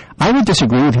change. I would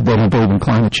disagree with you that they believe in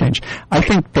climate change. I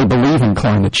think they believe in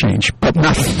climate change, but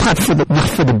not for the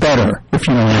better, if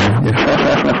you know what I mean.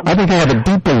 I think they have a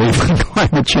deep belief in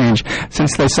climate change,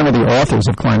 since they're some of the authors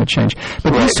of climate change.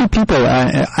 But these two people,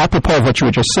 apropos of what you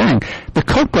were just saying, the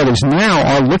Koch brothers now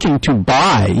are looking to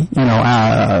buy,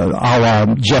 our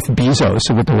Jeff Bezos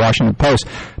with the Washington Post.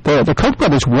 The Koch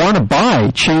brothers want to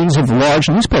buy chains of large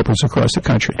newspapers across the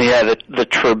country. Yeah, the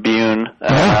Tribune,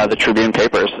 the Tribune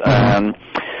papers.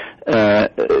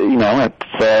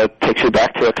 It takes you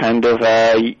back to a kind of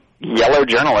yellow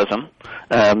journalism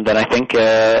that I think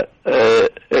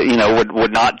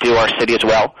would not do our city as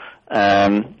well.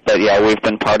 But yeah, we've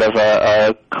been part of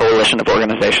a coalition of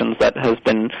organizations that has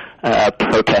been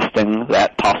protesting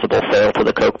that possible sale to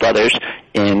the Koch brothers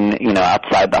in,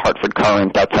 outside the Hartford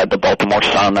Courant, outside the Baltimore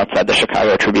Sun, outside the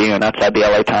Chicago Tribune, outside the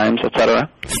LA Times, etc.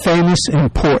 Famous,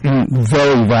 important,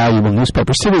 very valuable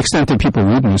newspapers, to the extent that people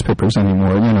read newspapers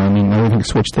anymore. Everything's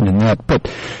switched to the net. But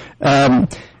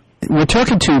we're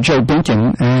talking to Joe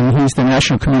Dinkin, and he's the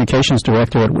National Communications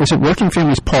Director at, is it Working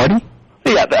Families Party?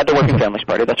 Yeah, at the Working Families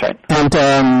Party, that's right. And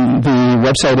the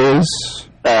website is?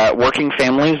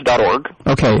 Workingfamilies.org.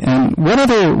 Okay, and what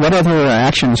other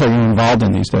actions are you involved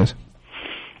in these days?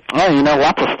 Oh,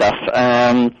 lots of stuff.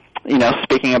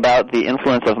 Speaking about the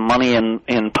influence of money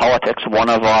in politics, one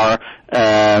of our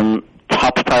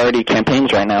top priority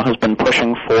campaigns right now has been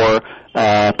pushing for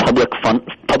public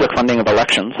funding of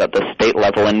elections at the state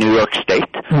level in New York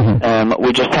State.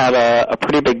 We just had a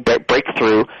pretty big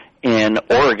breakthrough in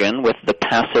Oregon with the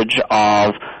passage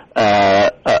of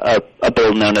a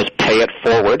bill known as Pay It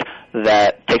Forward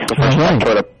that takes the first step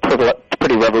toward a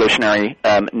pretty revolutionary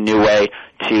new way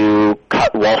to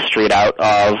cut Wall Street out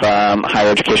of higher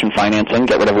education financing,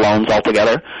 get rid of loans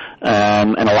altogether,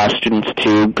 and allow students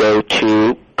to go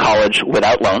to college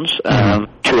without loans,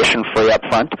 tuition free up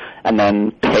front, and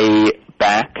then pay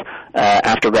back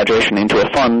after graduation into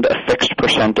a fund a fixed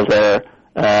percent of their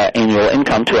annual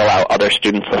income to allow other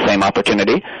students the same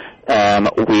opportunity.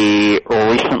 We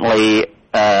recently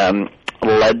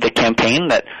led the campaign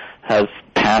that has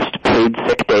passed paid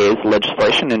sick days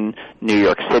legislation in New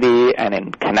York City and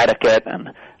in Connecticut and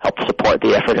helped support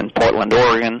the effort in Portland,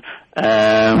 Oregon.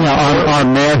 Our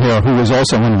mayor here, who is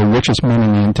also one of the richest men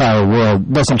in the entire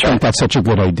world, doesn't think that's such a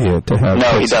good idea to have.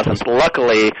 No, he doesn't.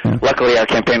 Luckily, our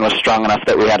campaign was strong enough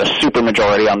that we had a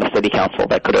supermajority on the city council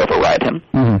that could override him.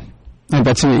 And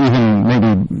that's even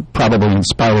maybe probably in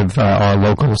spite of our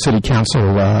local city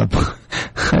council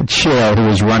chair who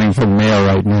is running for mayor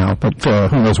right now, but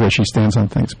who knows where she stands on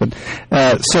things. But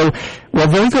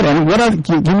very good. And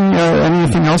give me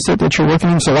anything else that you're working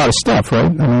on? It's a lot of stuff, right?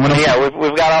 I mean, what else?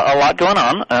 We've got a lot going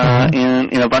on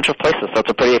in a bunch of places. So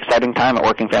it's a pretty exciting time at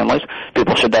Working Families.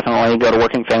 People should definitely go to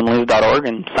workingfamilies.org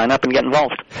and sign up and get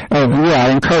involved. I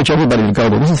encourage everybody to go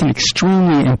there. This is an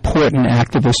extremely important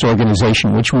activist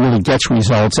organization which really gets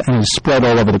results and is spread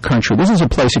all over the country. This is a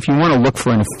place, if you want to look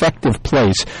for an effective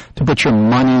place to put your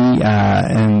money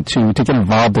and to get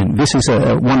involved in, this is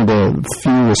one of the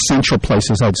few essential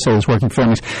places, I'd say, is Working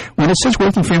Families. When it says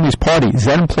Working Families Party, does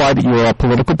that imply that you're a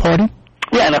political party?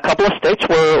 Yeah, in a couple of states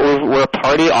we're a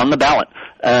party on the ballot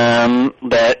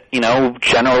that,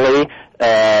 generally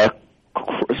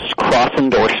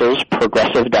cross-endorses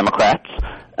progressive Democrats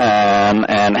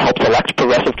and helps elect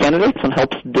progressive candidates and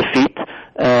helps defeat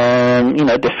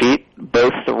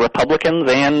both the Republicans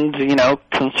and,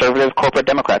 conservative corporate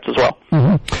Democrats as well.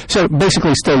 So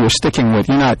basically still you're sticking with,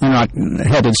 you're not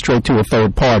headed straight to a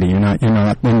third party. You're not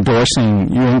endorsing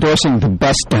the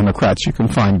best Democrats you can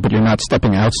find, but you're not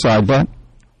stepping outside that?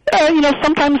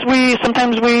 Sometimes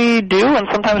we do, and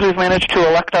sometimes we've managed to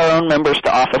elect our own members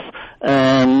to office.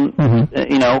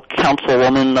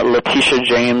 Councilwoman Letitia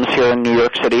James here in New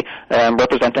York City,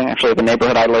 representing actually the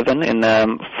neighborhood I live in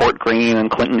Fort Greene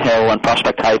and Clinton Hill and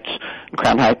Prospect Heights, and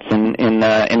Crown Heights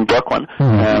in Brooklyn,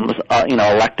 was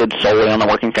elected solely on the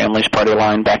Working Families Party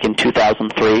line back in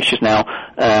 2003. She's now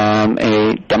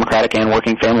a Democratic and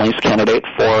Working Families candidate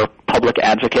for Public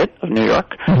Advocate of New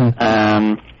York.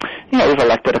 We've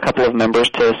elected a couple of members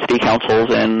to city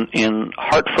councils in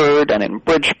Hartford and in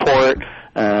Bridgeport,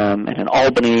 and in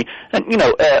Albany, and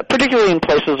particularly in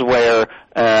places where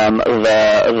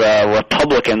the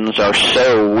Republicans are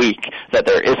so weak that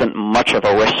there isn't much of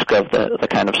a risk of the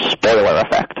kind of spoiler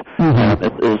effect.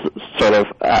 It is sort of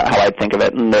how I'd think of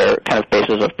it, and they're kind of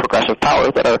bases of progressive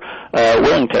power that are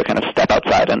willing to kind of step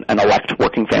outside and elect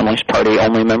Working Families Party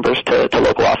only members to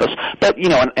local office. But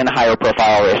in higher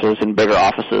profile races, in bigger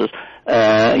offices,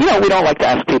 we don't like to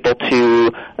ask people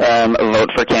to vote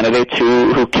for candidates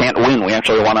who can't win. We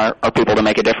actually want our people to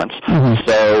make a difference.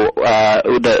 So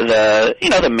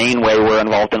the main way we're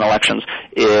involved in elections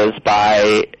is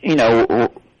by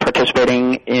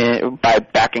participating by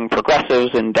backing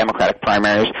progressives in Democratic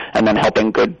primaries and then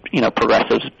helping good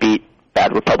progressives beat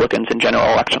bad Republicans in general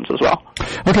elections as well.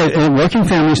 Okay,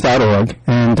 workingfamilies.org,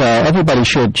 and everybody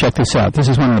should check this out. This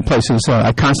is one of the places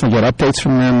I constantly get updates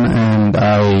from them, and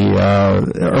I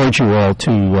urge you all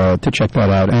to check that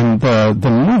out. And the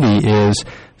movie is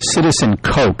Citizen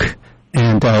Coke.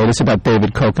 And it is about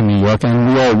David Koch in New York,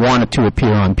 and we all want it to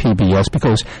appear on PBS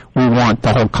because we want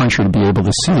the whole country to be able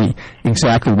to see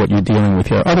exactly what you're dealing with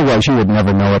here. Otherwise, you would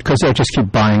never know it because they'll just keep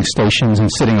buying stations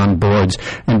and sitting on boards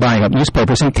and buying up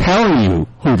newspapers and telling you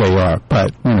who they are.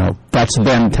 But, that's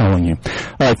them telling you.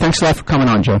 All right, thanks a lot for coming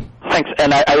on, Joe. Thanks,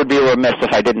 and I would be remiss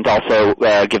if I didn't also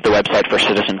give the website for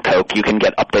Citizen Coke. You can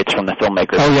get updates from the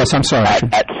filmmakers. Oh, yes, I'm sorry.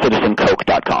 At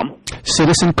citizencoke.com.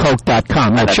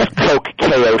 Citizencoke.com. That's Coke,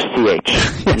 K-O-C-H,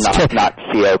 yes, not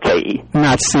C-O-K-E.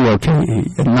 Not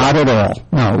C-O-K-E. Not at all.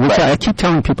 No, I keep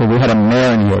telling people we had a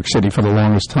mayor in New York City for the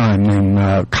longest time named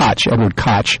Koch, Edward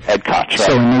Koch. Ed Koch, right.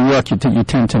 So in New York, you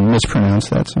tend to mispronounce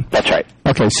that. So. That's right.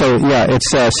 Okay, so yeah, it's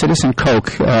Citizen Coke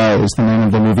is the name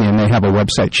of the movie, and they have a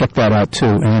website. Check that out, too.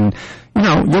 And,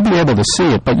 you'll be able to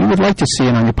see it, but you would like to see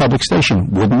it on your public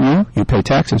station, wouldn't you? You pay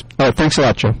taxes. All right, thanks a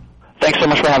lot, Joe. Thanks so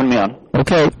much for having me on.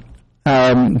 Okay.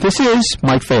 This is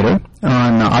Mike Feder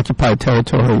on Occupied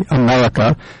Territory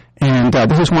America, and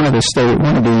this is one of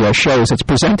the shows that's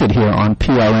presented here on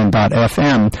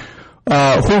PRN.FM,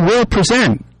 who will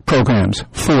present programs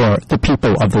for the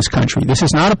people of this country. This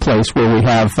is not a place where we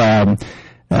have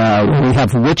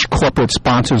rich corporate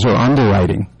sponsors or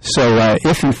underwriting. So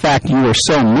if, in fact, you are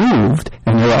so moved,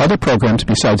 and there are other programs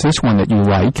besides this one that you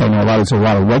like, I know there's a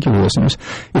lot of regular listeners,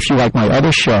 if you like my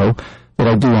other show that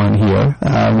I do on here,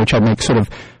 which I make sort of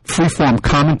free-form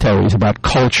commentaries about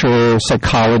culture,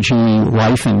 psychology,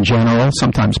 life in general,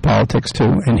 sometimes politics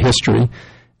too, and history.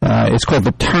 It's called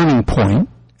The Turning Point,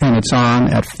 and it's on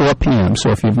at 4 p.m.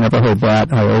 So if you've never heard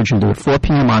that, I urge you to do it. 4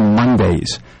 p.m. on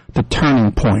Mondays, The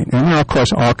Turning Point. And there are, of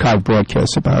course, archive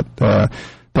broadcasts about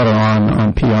that are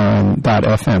on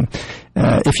PRN.FM.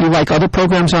 If you like other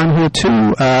programs on here,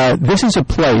 too, this is a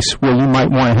place where you might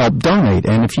want to help donate.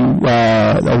 And if you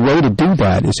a way to do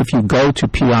that is if you go to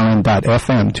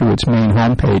PRN.FM, to its main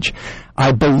homepage.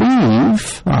 I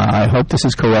believe, I hope this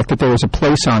is correct, that there is a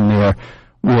place on there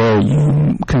where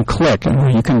you can click and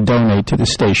where you can donate to the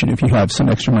station if you have some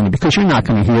extra money, because you're not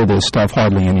going to hear this stuff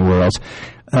hardly anywhere else.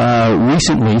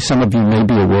 Recently, some of you may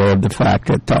be aware of the fact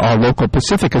that our local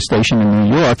Pacifica station in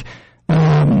New York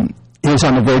is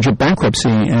on the verge of bankruptcy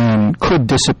and could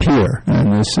disappear.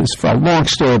 And this is a long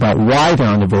story about why they're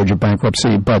on the verge of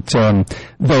bankruptcy, but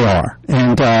they are.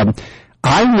 And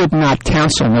I would not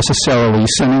counsel necessarily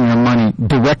sending your money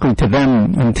directly to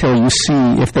them until you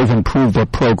see if they've improved their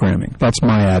programming. That's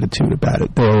my attitude about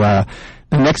it. The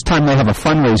next time they have a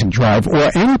fundraising drive,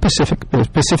 or any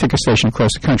Pacifica station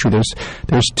across the country,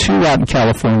 there's two out in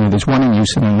California, there's one in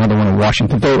Houston and another one in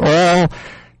Washington. They're all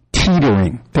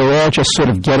teetering. They're all just sort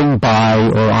of getting by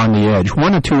or on the edge.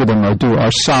 One or two of them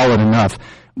are solid enough,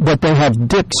 but they have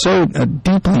dipped so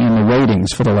deeply in the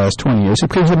ratings for the last 20 years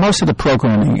because most of the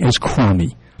programming is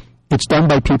crummy. It's done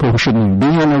by people who shouldn't even be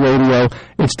on the radio.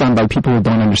 It's done by people who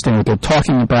don't understand what they're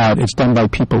talking about. It's done by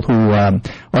people who are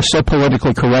so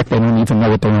politically correct they don't even know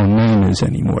what their own name is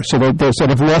anymore. So they're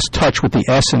sort of lost touch with the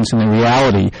essence and the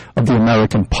reality of the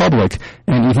American public,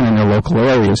 and even in their local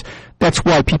areas. That's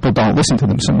why people don't listen to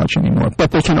them so much anymore.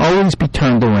 But they can always be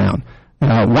turned around.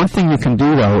 One thing you can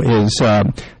do, though, is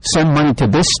send money to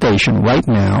this station right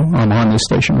now. I'm on this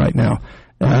station right now.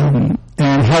 And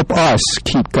help us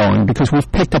keep going, because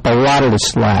we've picked up a lot of the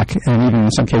slack and even in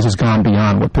some cases gone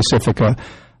beyond what Pacifica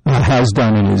has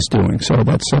done and is doing. So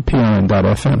that's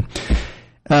PRN.FM.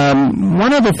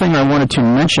 One other thing I wanted to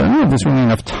mention, I don't know if there's really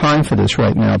enough time for this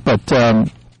right now, but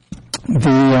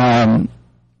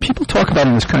people talk about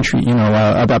in this country,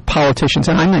 about politicians,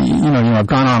 and I know, I've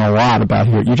gone on a lot about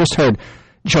here. You just heard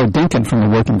Joe Dinkin from the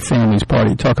Working Families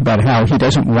Party talk about how he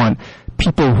doesn't want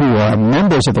people who are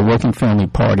members of the Working Family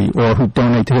Party or who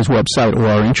donate to his website or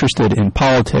are interested in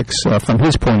politics from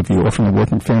his point of view, or from the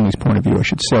Working Families point of view, I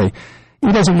should say.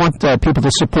 He doesn't want people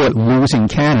to support losing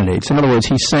candidates. In other words,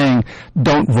 he's saying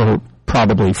don't vote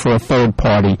probably for a third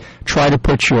party. Try to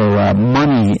put your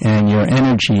money and your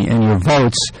energy and your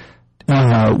votes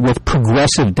with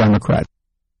progressive Democrats.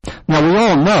 Now, we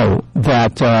all know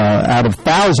that out of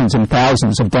thousands and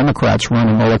thousands of Democrats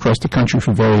running all across the country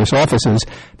for various offices,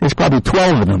 there's probably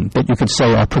 12 of them that you could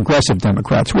say are progressive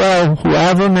Democrats. Well,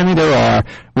 however many there are,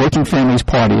 Working Families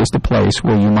Party is the place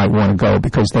where you might want to go,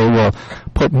 because they will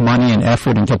put money and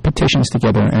effort and get petitions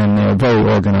together, and they're very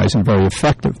organized and very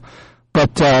effective.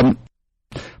 But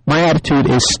my attitude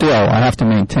is still, I have to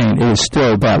maintain, it is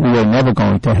still that we are never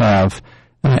going to have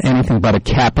anything but a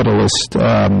capitalist,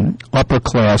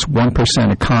 upper-class,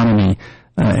 1% economy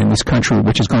in this country,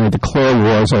 which is going to declare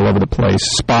wars all over the place,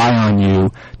 spy on you,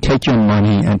 take your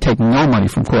money, and take no money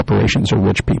from corporations or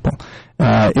rich people,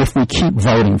 if we keep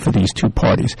voting for these two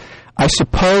parties. I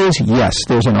suppose, yes,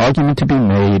 there's an argument to be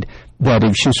made that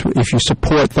if you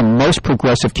support the most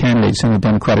progressive candidates in the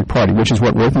Democratic Party, which is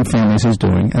what Working Families is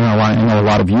doing, and I know a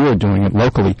lot of you are doing it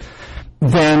locally,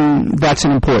 then that's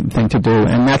an important thing to do,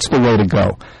 and that's the way to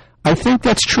go. I think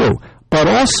that's true. But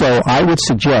also, I would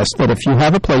suggest that if you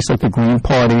have a place like the Green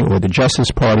Party or the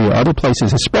Justice Party or other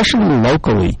places, especially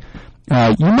locally,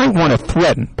 you might want to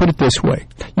threaten, put it this way,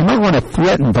 you might want to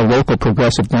threaten the local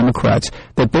progressive Democrats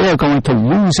that they are going to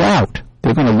lose out.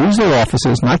 They're going to lose their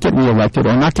offices, not get reelected,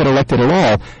 or not get elected at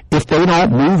all if they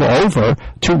don't move over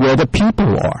to where the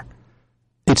people are.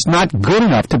 It's not good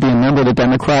enough to be a member of the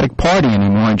Democratic Party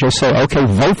anymore and just say, okay,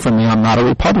 vote for me, I'm not a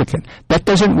Republican. That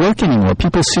doesn't work anymore.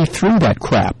 People see through that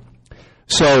crap.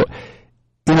 So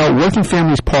Working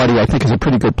Families Party, I think, is a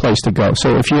pretty good place to go.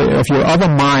 So if you're of a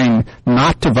mind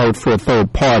not to vote for a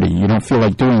third party, you don't feel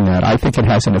like doing that, I think it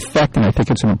has an effect, and I think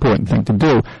it's an important thing to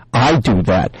do. I do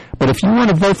that. But if you want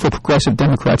to vote for progressive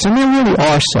Democrats, and there really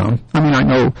are some, I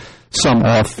know some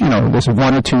off, there's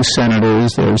 1 or 2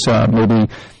 senators, there's maybe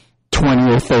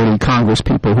 20 or 30 Congress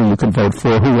people who you can vote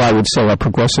for, who I would say are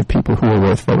progressive people who are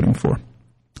worth voting for.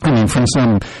 For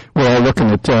instance, we're all looking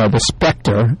at the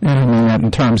specter, and I mean that in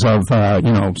terms of,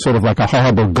 sort of like a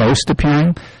horrible ghost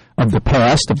appearing of the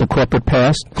past, of the corporate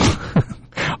past.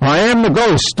 I am the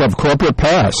ghost of corporate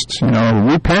past,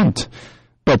 repent.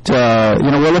 But,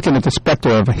 we're looking at the specter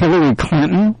of Hillary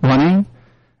Clinton running,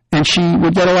 and she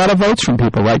would get a lot of votes from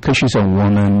people, right, because she's a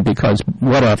woman, because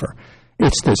whatever.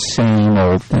 It's the same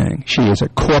old thing. She is a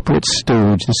corporate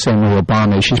stooge, the same way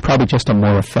Obama is. She's probably just a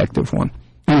more effective one.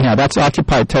 Anyhow, that's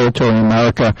Occupied Territory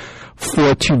America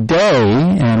for today,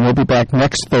 and we'll be back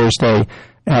next Thursday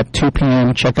at 2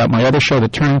 p.m. Check out my other show, The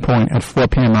Turning Point, at 4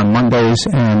 p.m. on Mondays,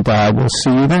 and we'll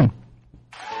see you then.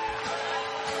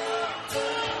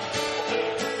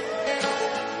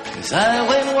 'Cause I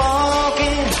went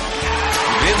walking,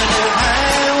 driven a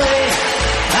highway,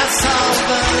 I saw a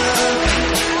bird,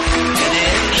 an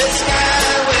endless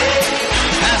skyway,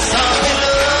 I saw it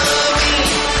loving,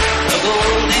 a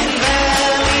golden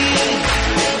valley,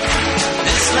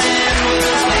 this land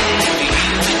was made for you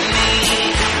and me,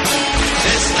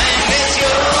 this land is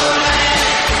your land,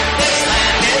 this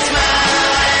land is my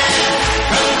land,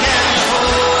 from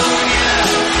California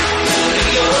to New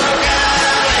York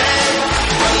Island,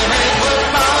 from the redwood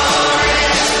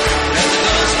forest to the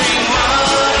Gulf Stream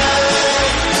water,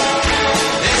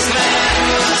 this land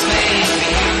was made for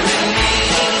you and me.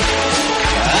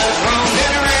 I've roamed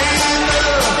and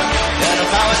rambled, down to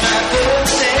follow my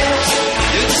footsteps,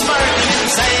 through the sparkling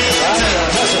sands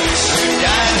of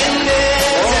diving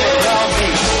deserts,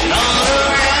 and all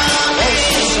around me,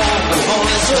 the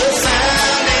voice was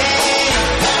sounding,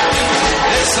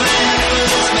 this land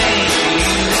was made for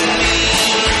you and me.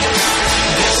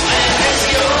 This land is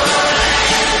your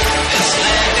land, this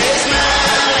land is my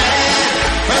land,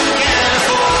 from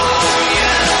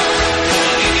California to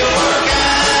New York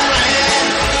Island,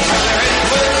 from the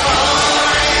redwood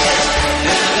forest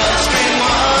to the Gulf Stream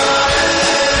water,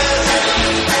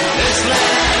 this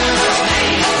land was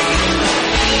made for you and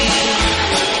me.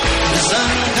 The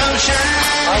sun comes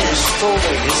shining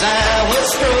as I was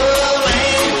strolling